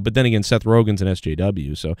him now. But then again, Seth Rogen's an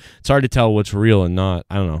SJW, so it's hard to tell what's real and not.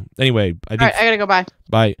 I don't know. Anyway, I think. All right, I gotta go. Bye.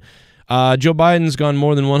 Bye. Joe Biden's gone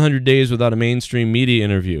more than 100 days without a mainstream media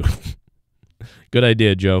interview. Good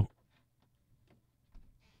idea, Joe.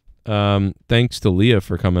 Thanks to Leah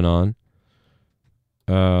for coming on.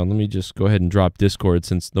 Let me just go ahead and drop Discord,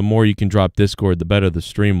 since the more you can drop Discord, the better the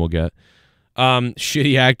stream will get.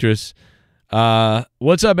 Shitty actress.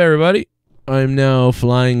 What's up, everybody? I'm now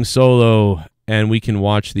flying solo, and we can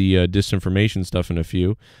watch the disinformation stuff in a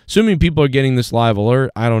few. Assuming people are getting this live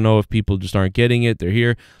alert. I don't know if people just aren't getting it. They're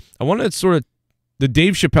here. I want to sort of... The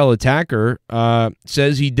Dave Chappelle Attacker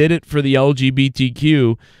says he did it for the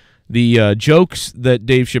LGBTQ. The jokes that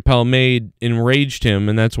Dave Chappelle made enraged him,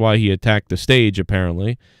 and that's why he attacked the stage,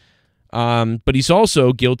 apparently. But he's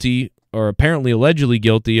also guilty, or apparently allegedly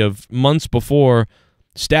guilty, of months before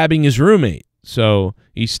stabbing his roommate. So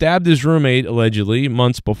he stabbed his roommate, allegedly,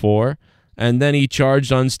 months before, and then he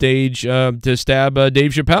charged on stage to stab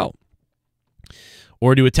Dave Chappelle,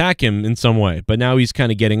 or to attack him in some way. But now he's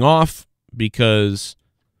kind of getting off because,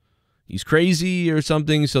 he's crazy or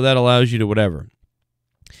something, so that allows you to whatever.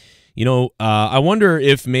 You know, I wonder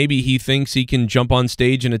if maybe he thinks he can jump on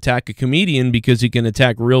stage and attack a comedian because he can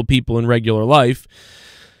attack real people in regular life.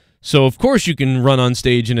 So, of course, you can run on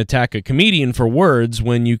stage and attack a comedian for words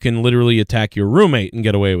when you can literally attack your roommate and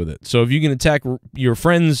get away with it. So if you can attack your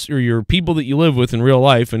friends or your people that you live with in real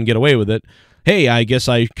life and get away with it, hey, I guess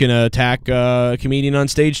I can attack a comedian on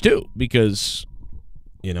stage too, because,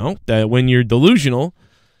 you know, that when you're delusional,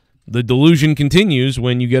 the delusion continues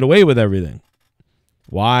when you get away with everything.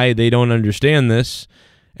 Why they don't understand this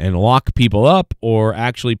and lock people up or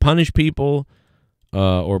actually punish people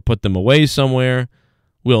or put them away somewhere,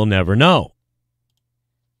 we'll never know.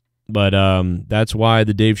 But that's why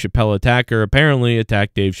the Dave Chappelle attacker apparently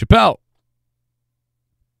attacked Dave Chappelle.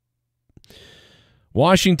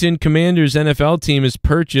 Washington Commanders NFL team has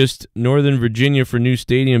purchased Northern Virginia for new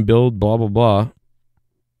stadium build, blah, blah, blah.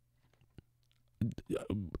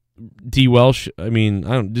 D. Welsh, I mean,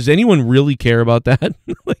 does anyone really care about that?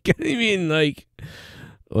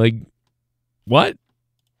 like, what?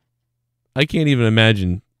 I can't even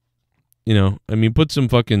imagine, you know, I mean, put some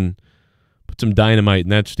dynamite in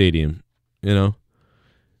that stadium, you know.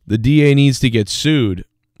 The DA needs to get sued.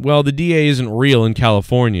 Well, the DA isn't real in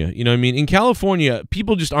California. You know what I mean? In California,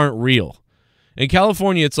 people just aren't real. In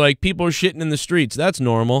California, it's like people are shitting in the streets. That's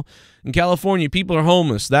normal. In California, people are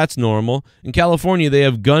homeless. That's normal. In California, they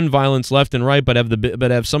have gun violence left and right, but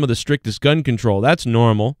have some of the strictest gun control. That's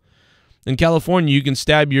normal. In California, you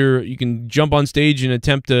can jump on stage and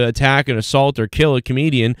attempt to attack and assault or kill a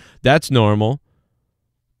comedian. That's normal.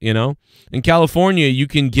 You know? In California, you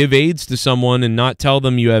can give AIDS to someone and not tell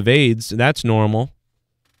them you have AIDS. That's normal.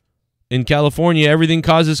 In California, everything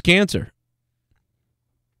causes cancer.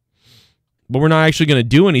 But we're not actually going to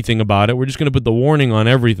do anything about it. We're just going to put the warning on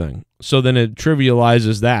everything. So then it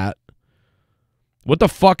trivializes that. What the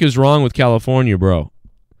fuck is wrong with California, bro?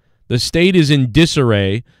 The state is in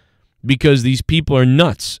disarray because these people are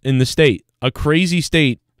nuts in the state. A crazy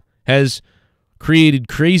state has created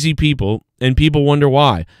crazy people, and people wonder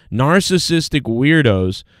why. Narcissistic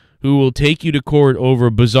weirdos who will take you to court over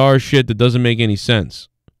bizarre shit that doesn't make any sense.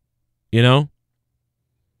 You know?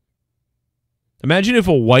 Imagine if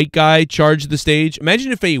a white guy charged the stage.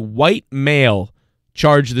 Imagine if a white male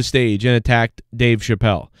charged the stage and attacked Dave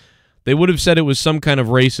Chappelle. They would have said it was some kind of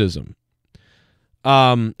racism.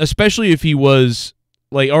 Especially if he was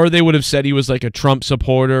like, or they would have said he was like a Trump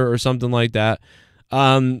supporter or something like that.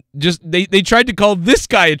 They tried to call this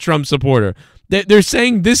guy a Trump supporter. They're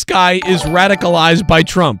saying this guy is radicalized by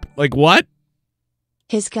Trump. Like what?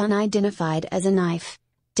 His gun identified as a knife.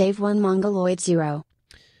 Dave 1 Mongoloid 0.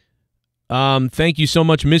 Thank you so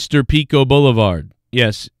much, Mr. Pico Boulevard.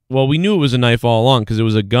 Yes, well, we knew it was a knife all along because it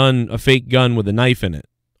was a fake gun with a knife in it.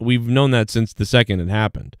 We've known that since the second it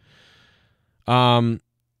happened. I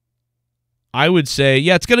would say,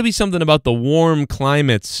 yeah, it's going to be something about the warm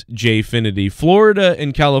climates, Jfinity. Florida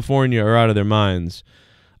and California are out of their minds,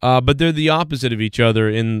 but they're the opposite of each other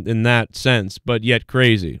in that sense, but yet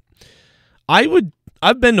crazy.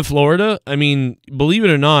 I've been to Florida. I mean, believe it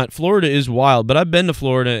or not, Florida is wild, but I've been to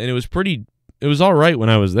Florida, and it was all right when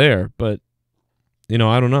I was there, but, you know,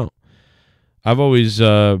 I don't know. I've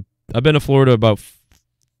been to Florida about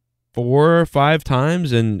 4 or 5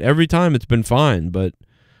 times, and every time it's been fine, but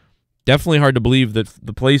definitely hard to believe that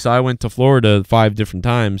the place I went to Florida 5 different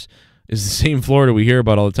times is the same Florida we hear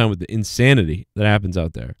about all the time with the insanity that happens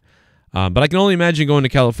out there. But I can only imagine going to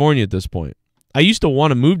California at this point. I used to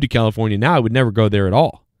want to move to California. Now I would never go there at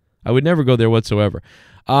all. I would never go there whatsoever.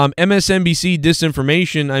 MSNBC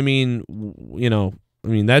disinformation, I mean, you know,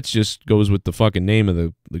 that just goes with the fucking name of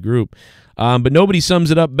the group. But nobody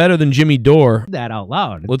sums it up better than Jimmy Dore. That out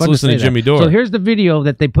loud. Let's listen to Jimmy Dore. So here's the video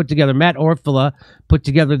that they put together. Matt Orfila put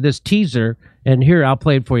together this teaser, and here, I'll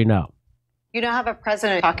play it for you now. You now have a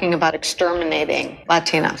president talking about exterminating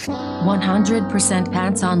Latinos. 100%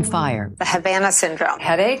 pants on fire. The Havana syndrome.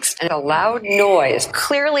 Headaches and a loud noise.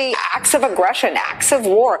 Clearly acts of aggression, acts of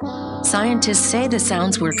war. Scientists say the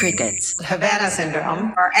sounds were crickets. Havana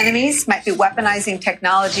syndrome. Our enemies might be weaponizing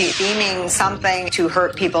technology, beaming something to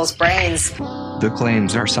hurt people's brains. The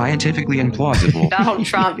claims are scientifically implausible. Donald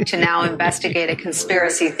Trump to now investigate a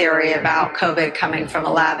conspiracy theory about COVID coming from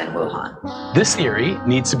a lab in Wuhan. This theory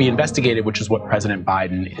needs to be investigated, which is what President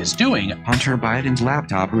Biden is doing. Hunter Biden's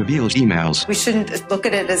laptop reveals emails. We shouldn't look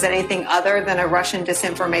at it as anything other than a Russian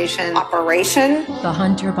disinformation operation. The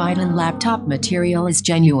Hunter Biden laptop material is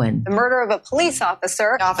genuine. The murder of a police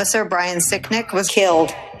officer, Officer Brian Sicknick, was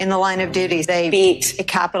killed in the line of duty. They beat a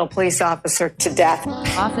Capitol police officer to death.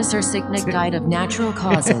 Officer Sicknick died of Natural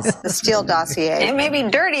causes. The Steele dossier. It may be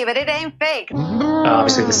dirty, but it ain't fake.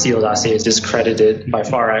 Obviously, the Steele dossier is discredited by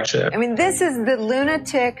far, actually. I mean, this is the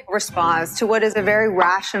lunatic response to what is a very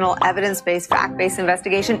rational, evidence-based, fact-based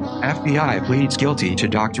investigation. FBI pleads guilty to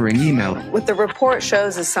doctoring email. What the report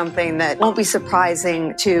shows is something that won't be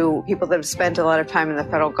surprising to people that have spent a lot of time in the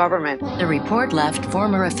federal government. The report left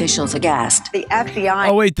former officials aghast. The FBI...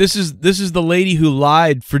 Oh, wait, this is the lady who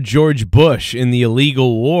lied for George Bush in the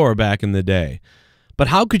illegal war back in the day. But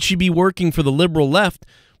how could she be working for the liberal left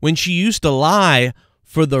when she used to lie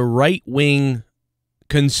for the right-wing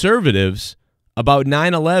conservatives about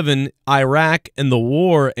 9/11, Iraq, and the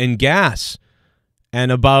war and gas,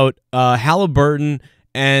 and about Halliburton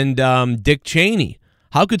and Dick Cheney?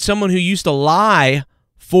 How could someone who used to lie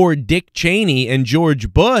for Dick Cheney and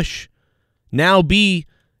George Bush now be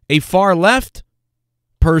a far-left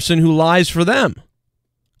person who lies for them?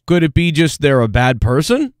 Could it be just they're a bad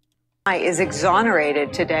person? is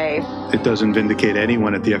exonerated today. It doesn't vindicate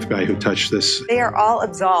anyone at the FBI who touched this. They are all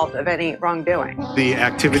absolved of any wrongdoing. The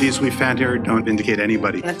activities we found here don't vindicate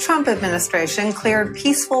anybody. The Trump administration cleared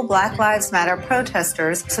peaceful Black Lives Matter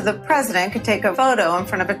protesters so the president could take a photo in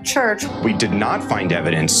front of a church. We did not find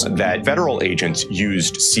evidence that federal agents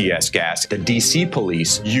used CS gas. The D.C.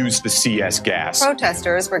 police used the CS gas.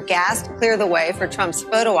 Protesters were gassed to clear the way for Trump's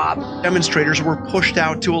photo op. Demonstrators were pushed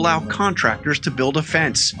out to allow contractors to build a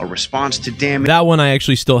fence, a response to damage. That one I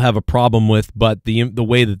actually still have a problem with, but the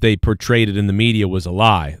way that they portrayed it in the media was a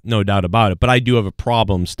lie, no doubt about it. But I do have a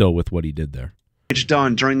problem still with what he did there.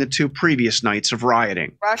 Done during the 2 previous nights of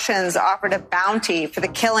rioting. Russians offered a bounty for the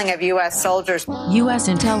killing of U.S. soldiers. U.S.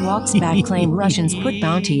 intel walks back claim Russians put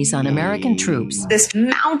bounties on American troops. This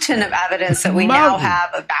mountain of evidence that we now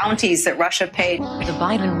have of bounties that Russia paid. The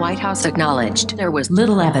Biden White House acknowledged there was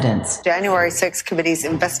little evidence. January 6th committee's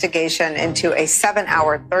investigation into a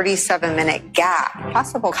 7-hour, 37-minute gap,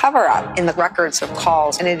 possible cover-up in the records of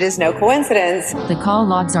calls, and it is no coincidence. The call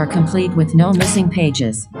logs are complete with no missing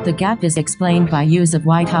pages. The gap is explained by use of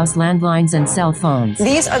White House landlines and cell phones.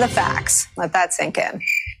 These are the facts. Let that sink in.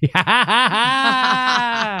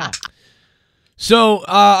 So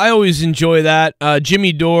I always enjoy that.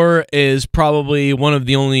 Jimmy Dore is probably one of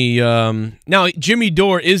the only... now, Jimmy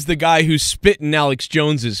Dore is the guy who spit in Alex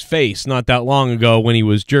Jones's face not that long ago when he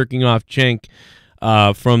was jerking off Cenk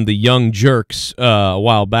from the Young Jerks a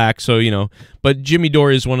while back. So, you know, but Jimmy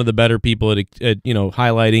Dore is one of the better people at you know,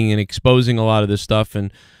 highlighting and exposing a lot of this stuff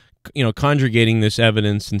and, you know, conjugating this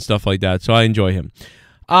evidence and stuff like that. So I enjoy him.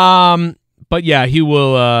 But yeah, he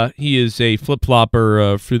will. He is a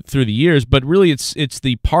flip-flopper through the years. But really, it's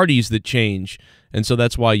the parties that change, and so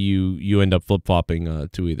that's why you end up flip-flopping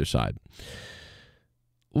to either side.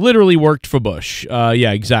 Literally worked for Bush.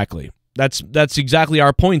 Yeah, exactly. That's exactly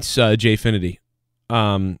our points, Jay Finity.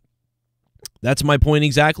 That's my point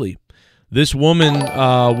exactly. This woman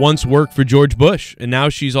once worked for George Bush, and now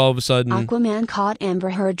she's all of a sudden... Aquaman caught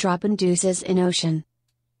Amber Heard dropping deuces in ocean.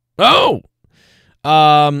 Oh!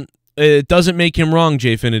 It doesn't make him wrong,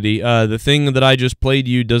 Jay Finity. The thing that I just played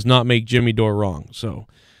you does not make Jimmy Dore wrong. So,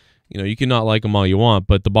 you know, you can not like him all you want,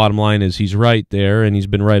 but the bottom line is he's right there, and he's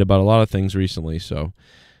been right about a lot of things recently. So,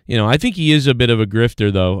 you know, I think he is a bit of a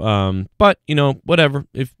grifter, though. But, you know, whatever.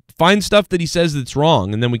 Find stuff that he says that's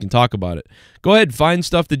wrong, and then we can talk about it. Go ahead, find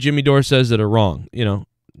stuff that Jimmy Dore says that are wrong. You know,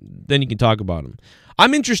 then you can talk about them.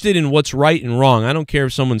 I'm interested in what's right and wrong. I don't care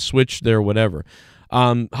if someone switched there or whatever.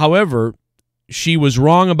 However, she was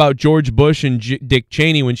wrong about George Bush and Dick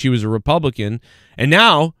Cheney when she was a Republican, and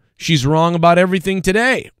now she's wrong about everything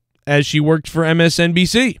today as she worked for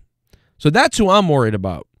MSNBC. So that's who I'm worried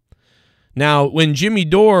about. Now, when Jimmy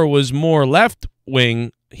Dore was more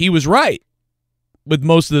left-wing, he was right with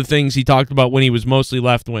most of the things he talked about when he was mostly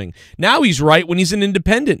left-wing. Now he's right when he's an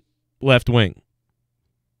independent left-wing.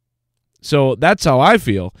 So that's how I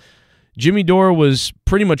feel. Jimmy Dore was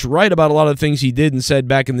pretty much right about a lot of the things he did and said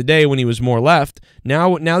back in the day when he was more left.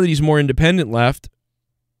 Now that he's more independent left,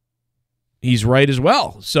 he's right as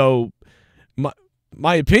well. So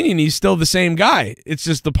my opinion, he's still the same guy. It's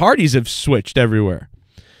just the parties have switched everywhere.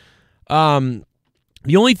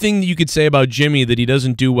 The only thing that you could say about Jimmy that he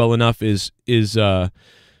doesn't do well enough is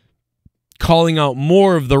calling out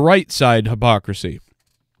more of the right side hypocrisy.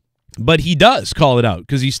 But he does call it out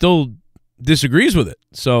because he still disagrees with it.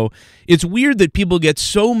 So it's weird that people get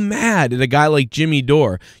so mad at a guy like Jimmy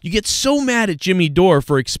Dore. You get so mad at Jimmy Dore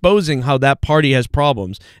for exposing how that party has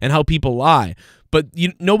problems and how people lie. But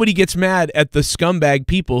nobody gets mad at the scumbag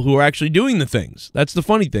people who are actually doing the things. That's the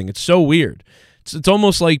funny thing. It's so weird. It's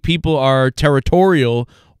almost like people are territorial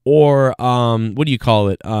or, what do you call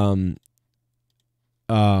it?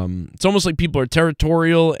 It's almost like people are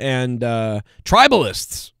territorial and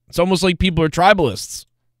tribalists. It's almost like people are tribalists,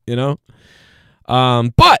 you know?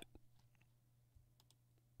 But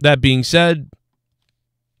that being said,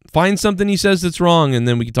 find something he says that's wrong, and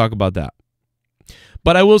then we can talk about that.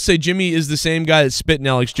 But I will say Jimmy is the same guy that spit in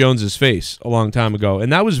Alex Jones's face a long time ago,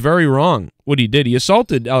 and that was very wrong what he did. He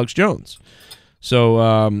assaulted Alex Jones.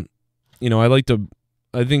 So, you know, I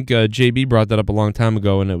think JB brought that up a long time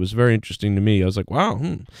ago, and it was very interesting to me. I was like, wow.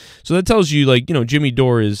 So that tells you, like, you know, Jimmy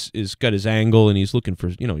Dore is got his angle, and he's looking for,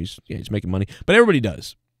 you know, he's making money. But everybody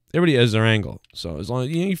does. Everybody has their angle. So as long as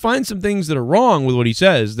you find some things that are wrong with what he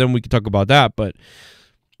says, then we can talk about that. But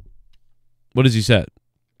what has he said?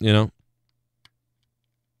 You know?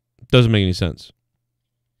 Doesn't make any sense.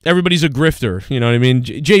 Everybody's a grifter. You know what I mean?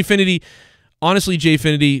 Jayfinity, honestly,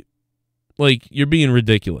 Jayfinity, like, you're being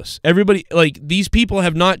ridiculous. Everybody, like, these people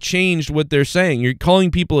have not changed what they're saying. You're calling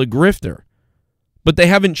people a grifter, but they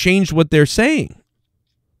haven't changed what they're saying.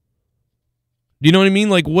 Do you know what I mean?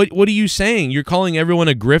 Like, what are you saying? You're calling everyone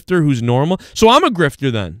a grifter who's normal? So I'm a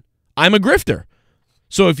grifter then. I'm a grifter.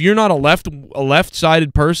 So if you're not a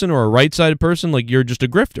left-sided person or a right-sided person, like, you're just a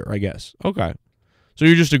grifter, I guess. Okay. So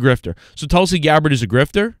you're just a grifter. So Tulsi Gabbard is a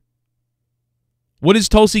grifter? What has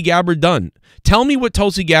Tulsi Gabbard done? Tell me what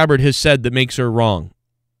Tulsi Gabbard has said that makes her wrong.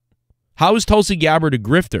 How is Tulsi Gabbard a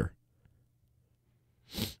grifter?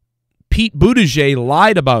 Pete Buttigieg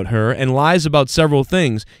lied about her and lies about several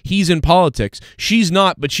things. He's in politics. She's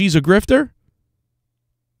not, but she's a grifter?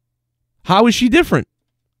 How is she different?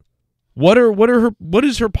 What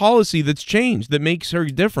is her policy that's changed that makes her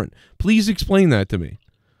different? Please explain that to me.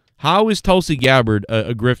 How is Tulsi Gabbard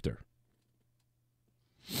a grifter?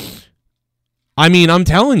 I mean, I'm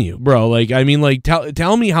telling you, bro. Like, I mean, like,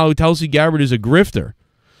 tell me how Tulsi Gabbard is a grifter.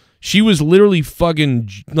 She was literally fucking,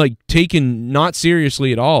 like, taken not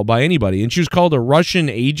seriously at all by anybody. And she was called a Russian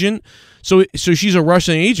agent. So she's a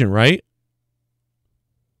Russian agent, right?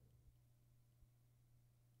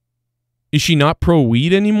 Is she not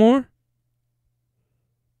pro-weed anymore?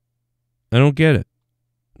 I don't get it.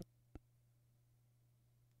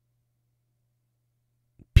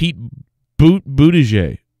 Pete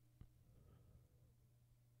Buttigieg.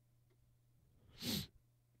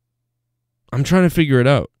 I'm trying to figure it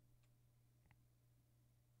out.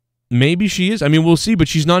 Maybe she is. I mean, we'll see, but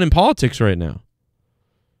she's not in politics right now.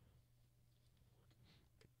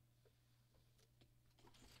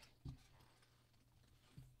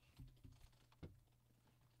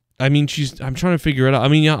 I mean, I'm trying to figure it out. I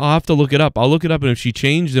mean, yeah, I'll have to look it up. I'll look it up, and if she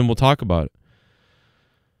changed, then we'll talk about it.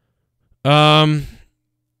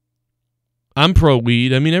 I'm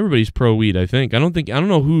pro-weed. I mean, everybody's pro-weed, I think. I don't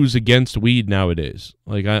know who's against weed nowadays.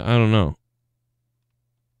 Like, I don't know.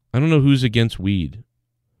 I don't know who's against weed.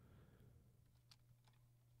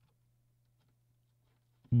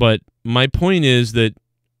 But my point is that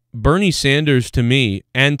Bernie Sanders, to me,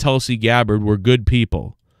 and Tulsi Gabbard were good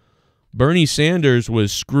people. Bernie Sanders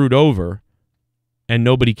was screwed over, and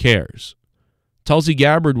nobody cares. Tulsi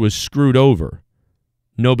Gabbard was screwed over.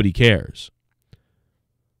 Nobody cares.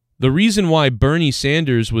 The reason why Bernie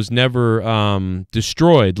Sanders was never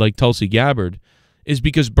destroyed like Tulsi Gabbard is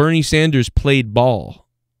because Bernie Sanders played ball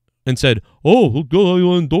and said, "Oh,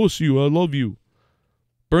 I'll endorse you. I love you."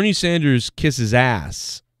 Bernie Sanders kisses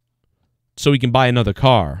ass so he can buy another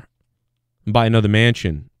car and buy another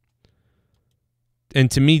mansion.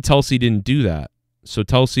 And to me, Tulsi didn't do that. So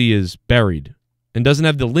Tulsi is buried and doesn't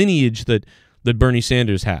have the lineage that Bernie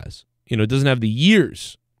Sanders has. You know, it doesn't have the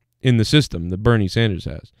years in the system that Bernie Sanders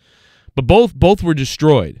has. But both were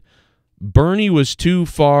destroyed. Bernie was too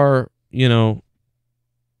far, you know,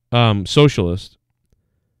 socialist.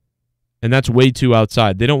 And that's way too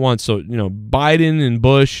outside. They don't want, Biden and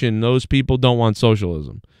Bush and those people don't want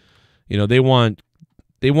socialism. You know, they want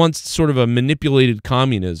sort of a manipulated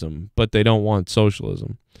communism, but they don't want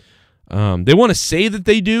socialism. They want to say that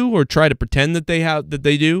they do or try to pretend that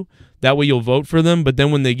they do. That way you'll vote for them, but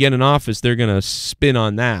then when they get in office, they're going to spin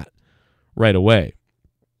on that right away.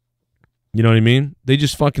 You know what I mean? They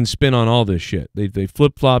just fucking spin on all this shit. They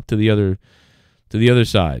flip-flop to the other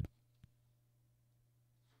side.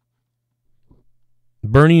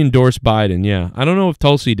 Bernie endorsed Biden, yeah. I don't know if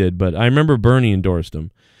Tulsi did, but I remember Bernie endorsed him.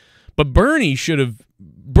 But Bernie should have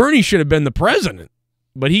been the president,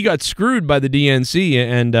 but he got screwed by the DNC,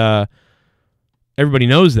 and everybody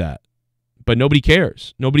knows that. But nobody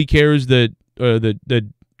cares. Nobody cares that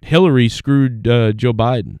Hillary screwed Joe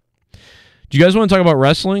Biden. Do you guys want to talk about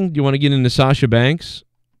wrestling? Do you want to get into Sasha Banks?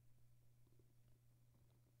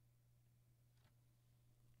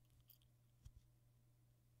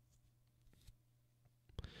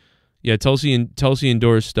 Yeah, Tulsi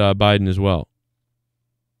endorsed Biden as well.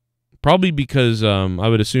 Probably because I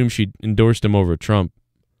would assume she endorsed him over Trump.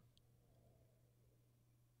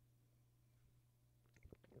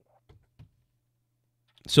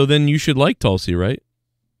 So then you should like Tulsi, right?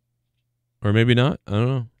 Or maybe not. I don't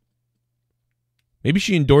know. Maybe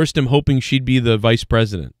she endorsed him hoping she'd be the vice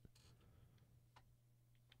president.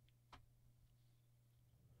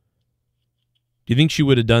 Do you think she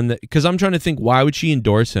would have done that? Because I'm trying to think, why would she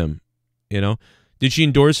endorse him? You know? Did she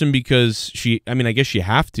endorse him because she... I mean, I guess you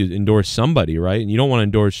have to endorse somebody, right? And you don't want to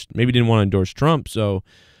endorse... Maybe didn't want to endorse Trump, so...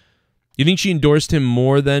 You think she endorsed him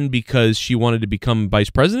more then because she wanted to become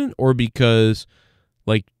vice president? Or because,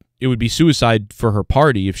 like, it would be suicide for her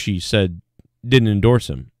party if she said... didn't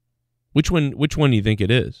endorse him? Which one do you think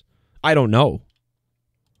it is? I don't know.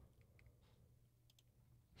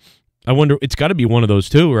 I wonder... It's got to be one of those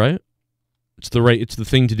two, right? It's the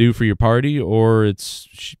thing to do for your party, or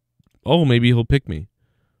it's... oh, maybe he'll pick me.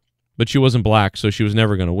 But she wasn't black, so she was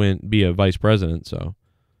never going to be a vice president, so...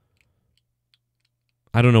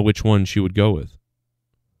 I don't know which one she would go with.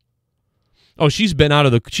 Oh, she's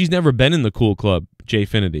never been in the cool club, Jay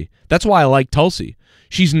Finity. That's why I like Tulsi.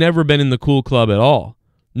 She's never been in the cool club at all.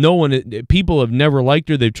 No one... People have never liked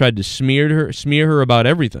her. They've tried to smear her about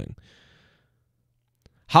everything.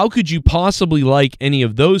 How could you possibly like any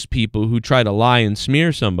of those people who try to lie and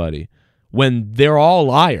smear somebody when they're all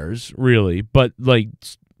liars, really? But, like,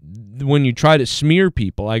 when you try to smear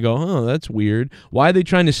people, I go, oh, that's weird. Why are they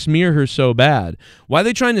trying to smear her so bad? Why are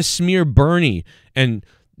they trying to smear Bernie? And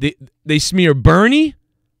they smear Bernie,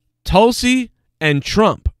 Tulsi, and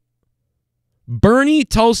Trump. Bernie,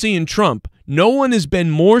 Tulsi, and Trump. No one has been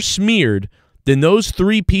more smeared than those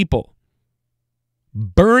three people.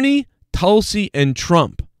 Bernie, Tulsi, and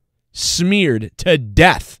Trump. Smeared to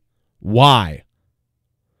death. Why?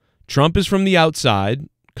 Trump is from the outside,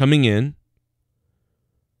 coming in.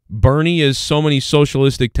 Bernie has so many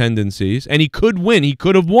socialistic tendencies, and he could win. He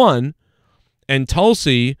could have won. And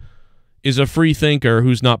Tulsi is a free thinker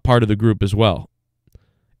who's not part of the group as well.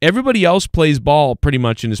 Everybody else plays ball pretty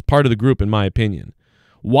much and is part of the group, in my opinion.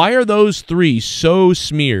 Why are those three so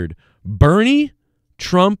smeared? Bernie,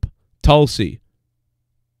 Trump, Tulsi.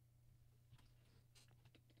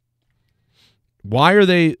 Why are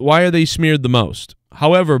they smeared the most?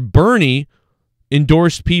 However, Bernie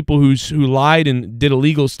endorsed people who lied and did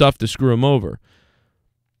illegal stuff to screw him over.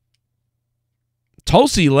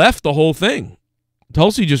 Tulsi left the whole thing.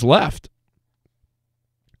 Tulsi just left.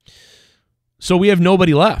 So we have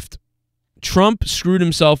nobody left. Trump screwed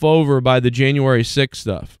himself over by the January 6th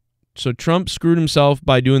stuff. So Trump screwed himself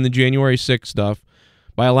by doing the January 6th stuff,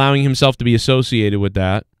 by allowing himself to be associated with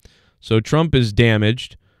that. So Trump is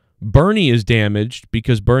damaged. Bernie is damaged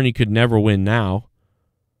because Bernie could never win now.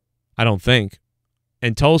 I don't think.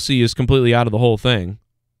 And Tulsi is completely out of the whole thing.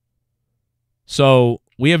 So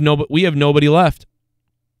we have nobody left.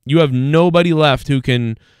 You have nobody left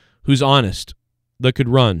who's honest, that could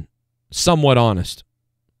run, somewhat honest.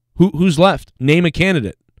 Who's left? Name a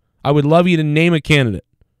candidate. I would love you to name a candidate.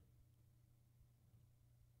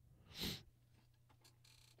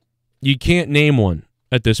 You can't name one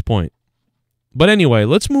at this point. But anyway,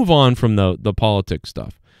 let's move on from the politics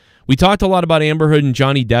stuff. We talked a lot about Amber Heard and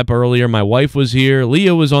Johnny Depp earlier. My wife was here.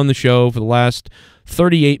 Leah was on the show for the last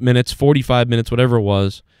 38 minutes, 45 minutes, whatever it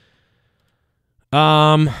was.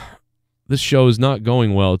 This show is not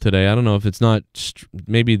going well today. I don't know if it's not...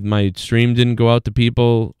 Maybe my stream didn't go out to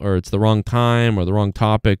people, or it's the wrong time, or the wrong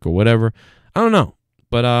topic, or whatever. I don't know.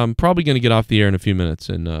 But I'm probably going to get off the air in a few minutes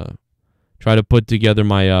and try to put together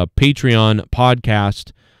my Patreon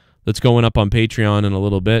podcast that's going up on Patreon in a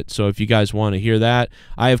little bit. So if you guys want to hear that,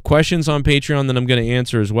 I have questions on Patreon that I'm going to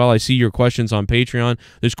answer as well. I see your questions on Patreon.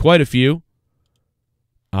 There's quite a few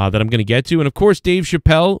that I'm going to get to. And of course, Dave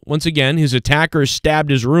Chappelle, once again, his attacker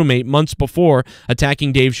stabbed his roommate months before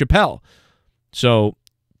attacking Dave Chappelle. So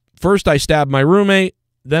first I stab my roommate,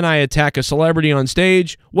 then I attack a celebrity on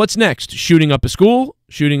stage. What's next? Shooting up a school?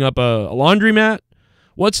 Shooting up a laundromat?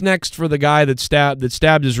 What's next for the guy that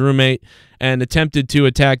stabbed his roommate and attempted to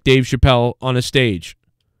attack Dave Chappelle on a stage?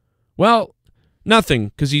 Well, nothing,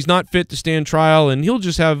 because he's not fit to stand trial, and he'll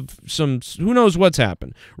just have some... Who knows what's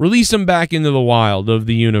happened? Release him back into the wild of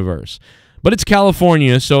the universe. But it's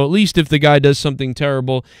California, so at least if the guy does something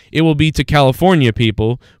terrible, it will be to California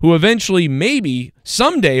people who eventually, maybe,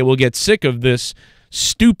 someday will get sick of this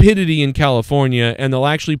stupidity in California, and they'll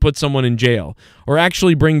actually put someone in jail, or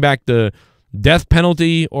actually bring back the death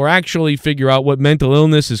penalty, or actually figure out what mental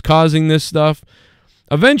illness is causing this stuff.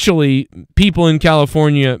 Eventually, people in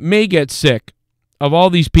California may get sick of all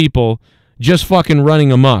these people just fucking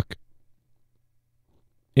running amok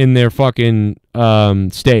in their fucking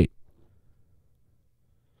state.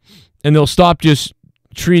 And they'll stop just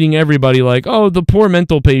treating everybody like, oh, the poor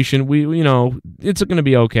mental patient, it's going to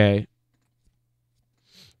be okay.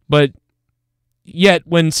 But yet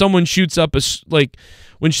when someone shoots up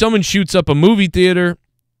a movie theater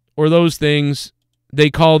or those things, they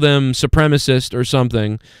call them supremacist or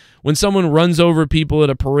something. When someone runs over people at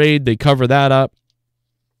a parade, they cover that up.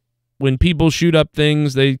 When people shoot up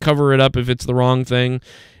things, they cover it up if it's the wrong thing,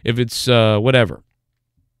 if it's whatever.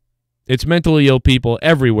 It's mentally ill people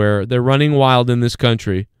everywhere. They're running wild in this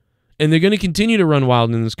country. And they're going to continue to run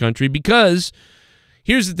wild in this country because,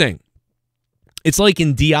 here's the thing. It's like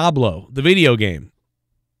in Diablo, the video game.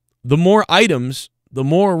 The more items, the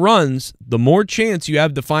more runs, the more chance you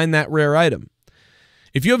have to find that rare item.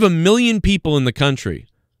 If you have 1 million people in the country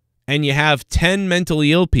and you have 10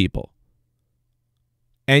 mentally ill people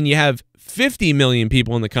and you have 50 million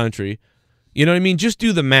people in the country, you know what I mean? Just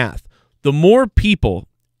do the math. The more people,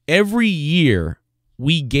 every year,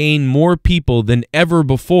 we gain more people than ever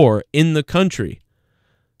before in the country.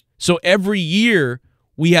 So every year,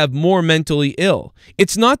 we have more mentally ill.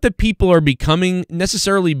 It's not that people are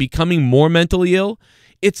necessarily becoming more mentally ill.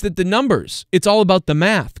 It's that the numbers, it's all about the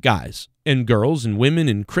math, guys and girls and women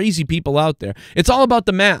and crazy people out there. It's all about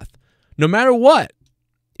the math. No matter what,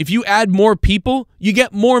 if you add more people, you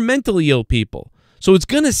get more mentally ill people. So it's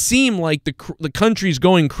going to seem like the country's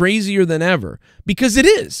going crazier than ever, because it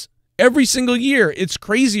is. Every single year, it's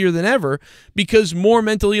crazier than ever because more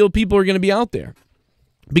mentally ill people are going to be out there.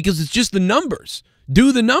 Because it's just the numbers.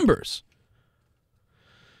 Do the numbers.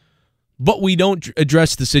 But we don't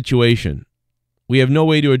address the situation. We have no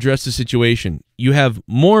way to address the situation. You have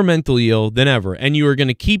more mentally ill than ever, and you are going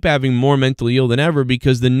to keep having more mentally ill than ever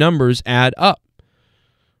because the numbers add up.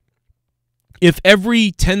 If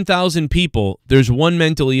every 10,000 people, there's one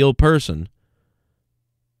mentally ill person,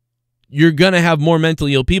 you're going to have more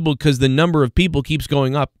mentally ill people because the number of people keeps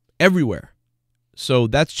going up everywhere. So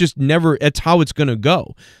that's just that's how it's going to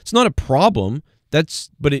go. It's not a problem.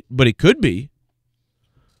 But it could be.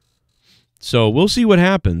 So we'll see what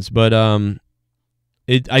happens. But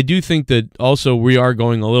I do think that also we are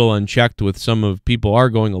going a little unchecked with people are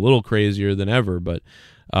going a little crazier than ever. But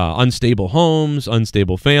unstable homes,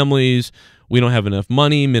 unstable families. We don't have enough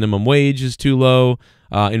money. Minimum wage is too low.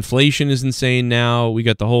 Inflation is insane now. We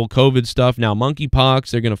got the whole COVID stuff. Now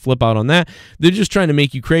monkeypox, they're going to flip out on that. They're just trying to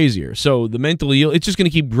make you crazier. So the mentally ill, it's just going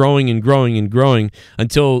to keep growing and growing and growing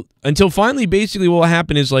until finally basically what will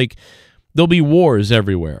happen is like there'll be wars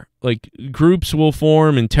everywhere. Like groups will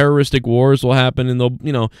form and terroristic wars will happen, and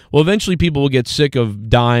eventually people will get sick of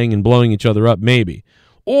dying and blowing each other up, maybe.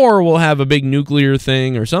 Or we'll have a big nuclear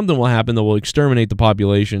thing or something will happen that will exterminate the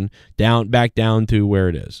population back down to where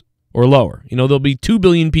it is. Or lower. There'll be 2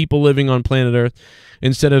 billion people living on planet Earth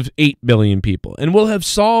instead of 8 billion people. And we'll have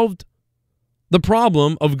solved the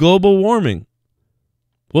problem of global warming.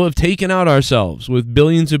 We'll have taken out ourselves with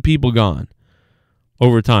billions of people gone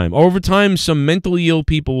over time. Over time, some mentally ill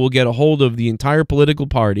people will get a hold of the entire political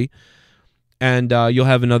party, and you'll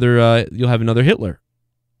have another Hitler.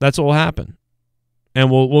 That's what will happen. And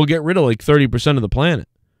we'll get rid of like 30% of the planet.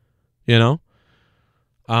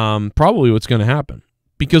 Probably what's going to happen.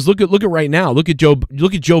 Because look at right now. Look at Joe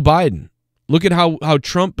Biden. Look at how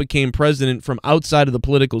Trump became president from outside of the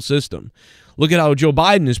political system. Look at how Joe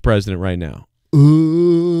Biden is president right now. You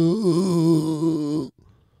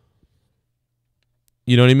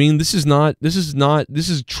know what I mean? This is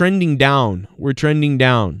trending down. We're trending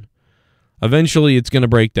down. Eventually it's going to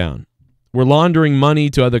break down. We're laundering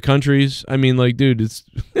money to other countries. I mean, like, dude, it's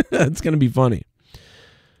it's going to be funny.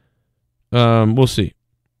 We'll see.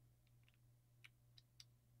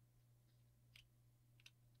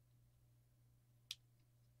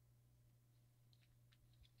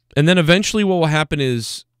 And then eventually what will happen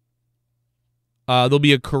is there'll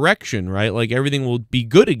be a correction, right? Like everything will be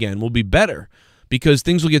good again, will be better, because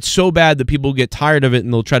things will get so bad that people will get tired of it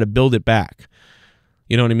and they'll try to build it back.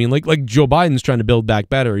 You know what I mean? Like Joe Biden's trying to build back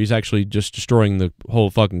better. He's actually just destroying the whole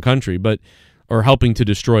fucking country, or helping to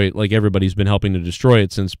destroy it, like everybody's been helping to destroy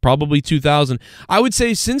it since probably 2000. I would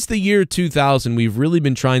say since the year 2000, we've really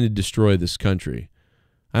been trying to destroy this country.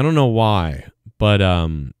 I don't know why, but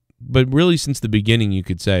really since the beginning, you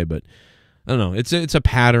could say. But I don't know. It's a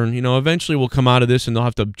pattern. Eventually we'll come out of this and they'll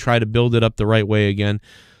have to try to build it up the right way again.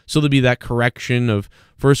 So there'll be that correction of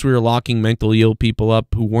first we were locking mentally ill people up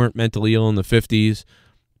who weren't mentally ill in the 50s.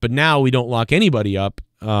 But now we don't lock anybody up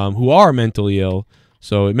who are mentally ill.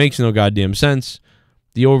 So it makes no goddamn sense.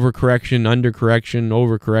 The overcorrection, undercorrection,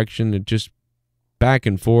 overcorrection, it just back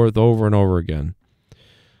and forth over and over again.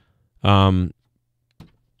 That's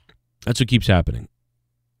what keeps happening.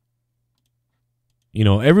 You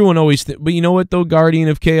know, everyone always but you know what though, Guardian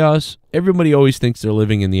of Chaos? Everybody always thinks they're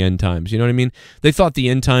living in the end times. You know what I mean? They thought the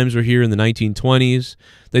end times were here in the 1920s.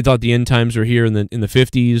 They thought the end times were here in the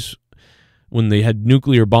 50s when they had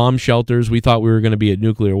nuclear bomb shelters. We thought we were going to be at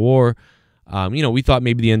nuclear war. You know, we thought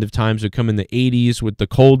maybe the end of times would come in the 80s with the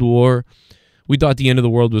Cold War. We thought the end of the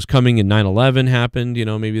world was coming and 9/11 happened. You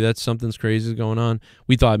know, maybe that's something's crazy going on.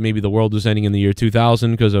 We thought maybe the world was ending in the year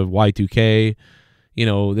 2000 because of Y2K. You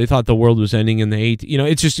know, they thought the world was ending in the 80s. You know,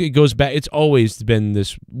 it's just, it goes back. It's always been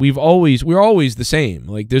this. We're always the same.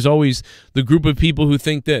 Like, there's always the group of people who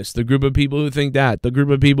think this, the group of people who think that, the group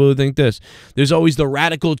of people who think this. There's always the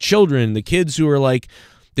radical children, the kids who are like,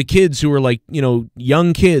 you know,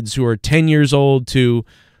 young kids who are 10 years old to,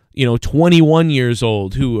 you know, 21 years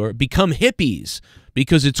old who are become hippies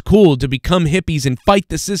because it's cool to become hippies and fight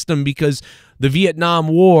the system because the Vietnam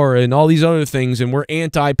War and all these other things, and we're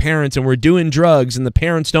anti-parents and we're doing drugs and the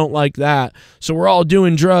parents don't like that, so we're all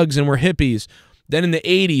doing drugs and we're hippies. Then in the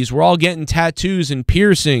 80s, we're all getting tattoos and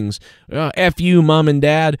piercings. F you, mom and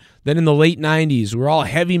dad. Then in the late 90s, we're all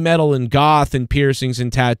heavy metal and goth and piercings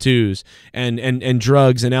and tattoos and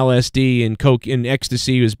drugs and LSD and coke and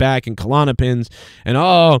ecstasy was back and Klonopins and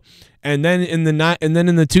and then in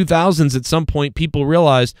the 2000s, at some point, people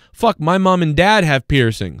realized, fuck, my mom and dad have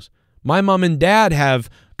piercings. My mom and dad have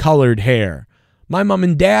colored hair. My mom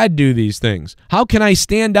and dad do these things. How can I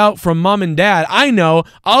stand out from mom and dad? I know,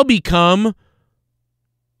 I'll become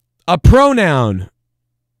a pronoun.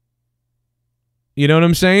 You know what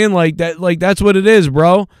I'm saying? Like that's what it is,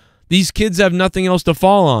 bro. These kids have nothing else to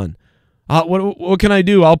fall on. What can I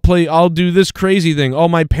do? I'll do this crazy thing. Oh,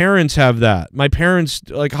 my parents have that. My parents,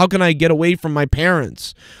 like, how can I get away from my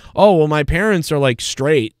parents? Oh, well, my parents are like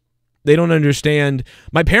straight. They don't understand.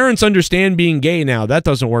 My parents understand being gay now. That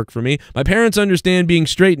doesn't work for me. My parents understand being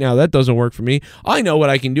straight now. That doesn't work for me. I know what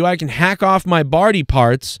I can do. I can hack off my body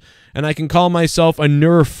parts and I can call myself a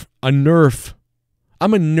nerf. A nerf.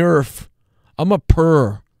 I'm a nerf. I'm a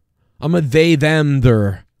per. I'm a they, them,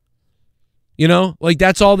 their. You know, like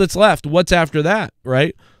that's all that's left. What's after that,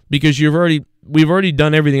 right? Because we've already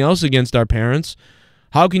done everything else against our parents.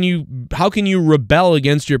 How can you rebel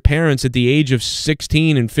against your parents at the age of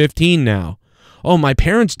 16 and 15 now? Oh, my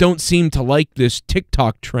parents don't seem to like this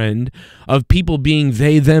TikTok trend of people being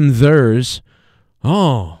they, them, theirs.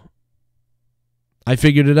 Oh, I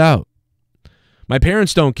figured it out. My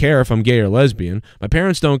parents don't care if I'm gay or lesbian. My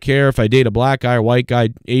parents don't care if I date a black guy or white guy,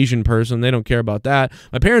 Asian person. They don't care about that.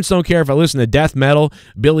 My parents don't care if I listen to death metal,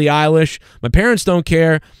 Billie Eilish. My parents don't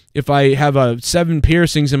care if I have 7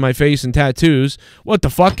 piercings in my face and tattoos. What the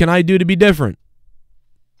fuck can I do to be different?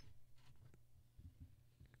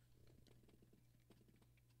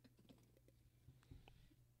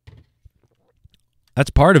 That's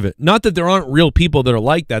part of it. Not that there aren't real people that are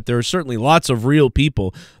like that. There are certainly lots of real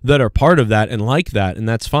people that are part of that and like that, and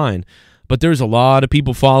that's fine. But there's a lot of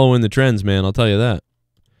people following the trends, man. I'll tell you that.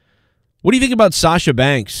 What do you think about Sasha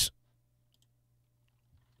Banks?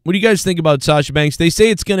 What do you guys think about Sasha Banks? They say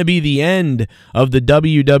it's going to be the end of the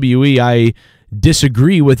WWE. I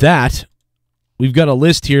disagree with that. We've got a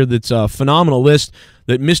list here that's a phenomenal list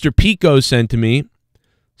that Mr. Pico sent to me.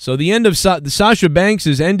 So the end of Sasha Banks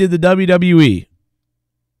has ended the WWE.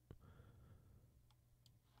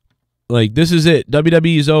 Like, this is it.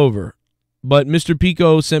 WWE is over. But Mr.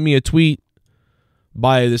 Pico sent me a tweet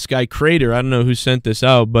by this guy, Crater. I don't know who sent this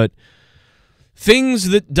out, but things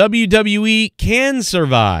that WWE can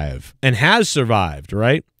survive and has survived,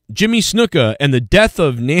 right? Jimmy Snuka and the death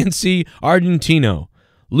of Nancy Argentino.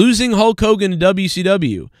 Losing Hulk Hogan to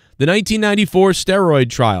WCW. The 1994 steroid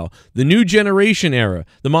trial. The New Generation era.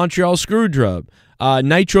 The Montreal Screwjob.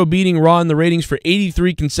 Nitro beating Raw in the ratings for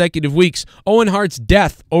 83 consecutive weeks. Owen Hart's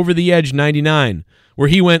death over the edge 99, where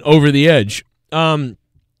he went over the edge. The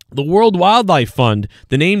World Wildlife Fund,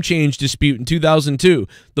 the name change dispute in 2002.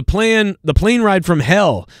 The plane ride from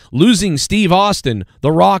hell, losing Steve Austin,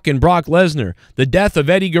 The Rock, and Brock Lesnar. The death of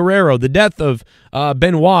Eddie Guerrero. The death of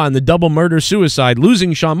Benoit and the double murder-suicide.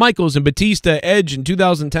 Losing Shawn Michaels and Batista Edge in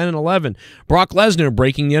 2010 and 11. Brock Lesnar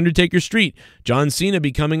breaking the Undertaker streak. John Cena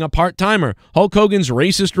becoming a part-timer. Hulk Hogan's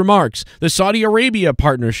racist remarks. The Saudi Arabia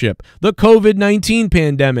partnership. The COVID-19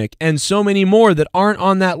 pandemic. And so many more that aren't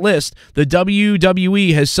on that list. The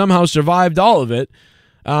WWE has somehow survived all of it.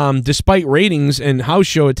 Despite ratings and house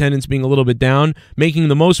show attendance being a little bit down, making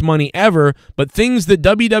the most money ever. But things that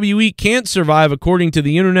WWE can't survive, according to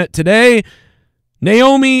the internet today,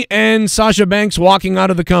 Naomi and Sasha Banks walking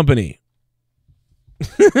out of the company.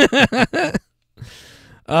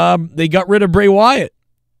 They got rid of Bray Wyatt,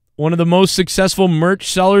 one of the most successful merch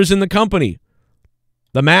sellers in the company.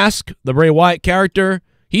 The mask, the Bray Wyatt character,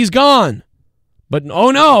 he's gone. But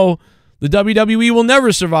oh no, the WWE will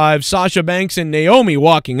never survive Sasha Banks and Naomi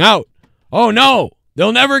walking out. Oh no,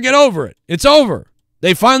 they'll never get over it. It's over.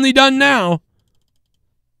 They finally done now.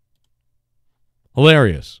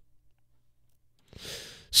 Hilarious.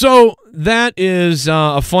 So that is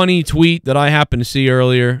a funny tweet that I happened to see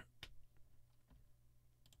earlier.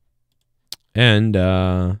 And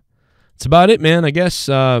that's about it, man. I guess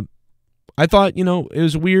I thought, you know, it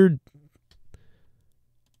was weird.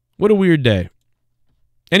 What a weird day.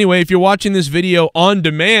 Anyway, if you're watching this video on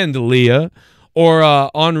demand, Leah, or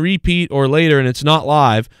on repeat or later and it's not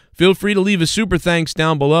live, feel free to leave a super thanks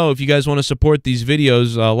down below if you guys want to support these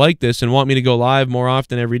videos like this and want me to go live more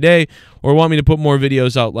often every day or want me to put more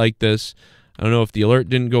videos out like this. I don't know if the alert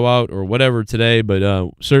didn't go out or whatever today,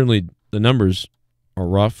 but certainly the numbers are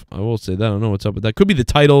rough. I will say that. I don't know what's up with that. Could be the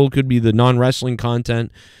title, could be the non-wrestling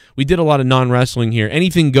content. We did a lot of non-wrestling here.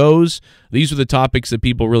 Anything goes. These were the topics that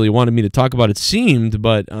people really wanted me to talk about, it seemed,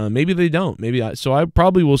 but maybe they don't. So I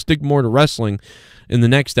probably will stick more to wrestling in the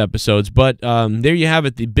next episodes. But there you have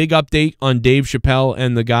it, the big update on Dave Chappelle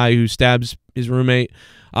and the guy who stabs his roommate.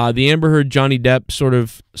 The Amber Heard Johnny Depp sort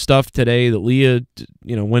of stuff today that Leah,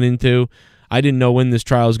 you know, went into. I didn't know when this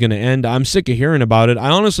trial is going to end. I'm sick of hearing about it. I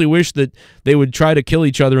honestly wish that they would try to kill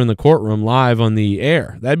each other in the courtroom live on the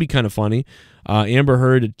air. That'd be kind of funny. Amber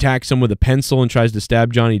Heard attacks him with a pencil and tries to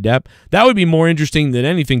stab Johnny Depp. That would be more interesting than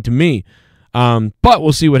anything to me. But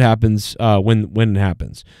we'll see what happens when it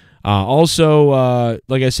happens. Also,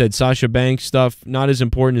 like I said, Sasha Banks stuff, not as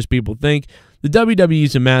important as people think. The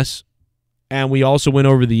WWE's a mess. And we also went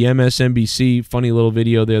over the MSNBC funny little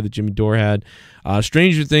video there that Jimmy Dore had.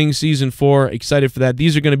 Stranger Things Season 4, excited for that.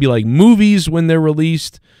 These are going to be like movies when they're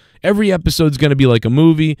released. Every episode's going to be like a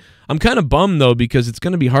movie. I'm kind of bummed, though, because it's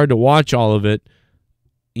going to be hard to watch all of it,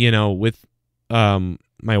 you know, with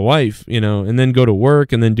my wife, you know, and then go to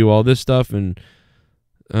work and then do all this stuff. And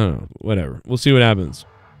I don't know, whatever. We'll see what happens.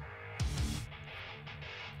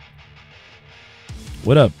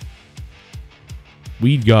 What up?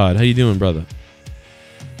 Weed God, how you doing, brother?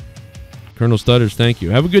 Colonel Stutters, thank you.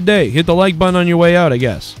 Have a good day. Hit the like button on your way out, I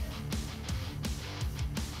guess.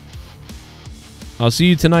 I'll see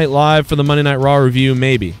you tonight live for the Monday Night Raw review,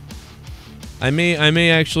 maybe. I may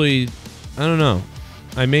actually, I don't know.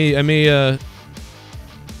 I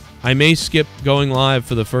may skip going live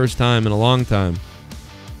for the first time in a long time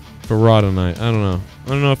for Raw tonight. I don't know. I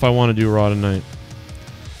don't know if I want to do Raw tonight.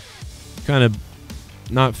 Kind of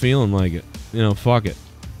not feeling like it. You know, fuck it.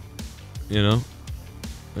 You know?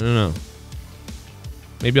 I don't know.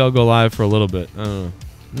 Maybe I'll go live for a little bit. I don't know.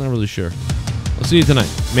 I'm not really sure. I'll see you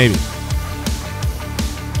tonight. Maybe.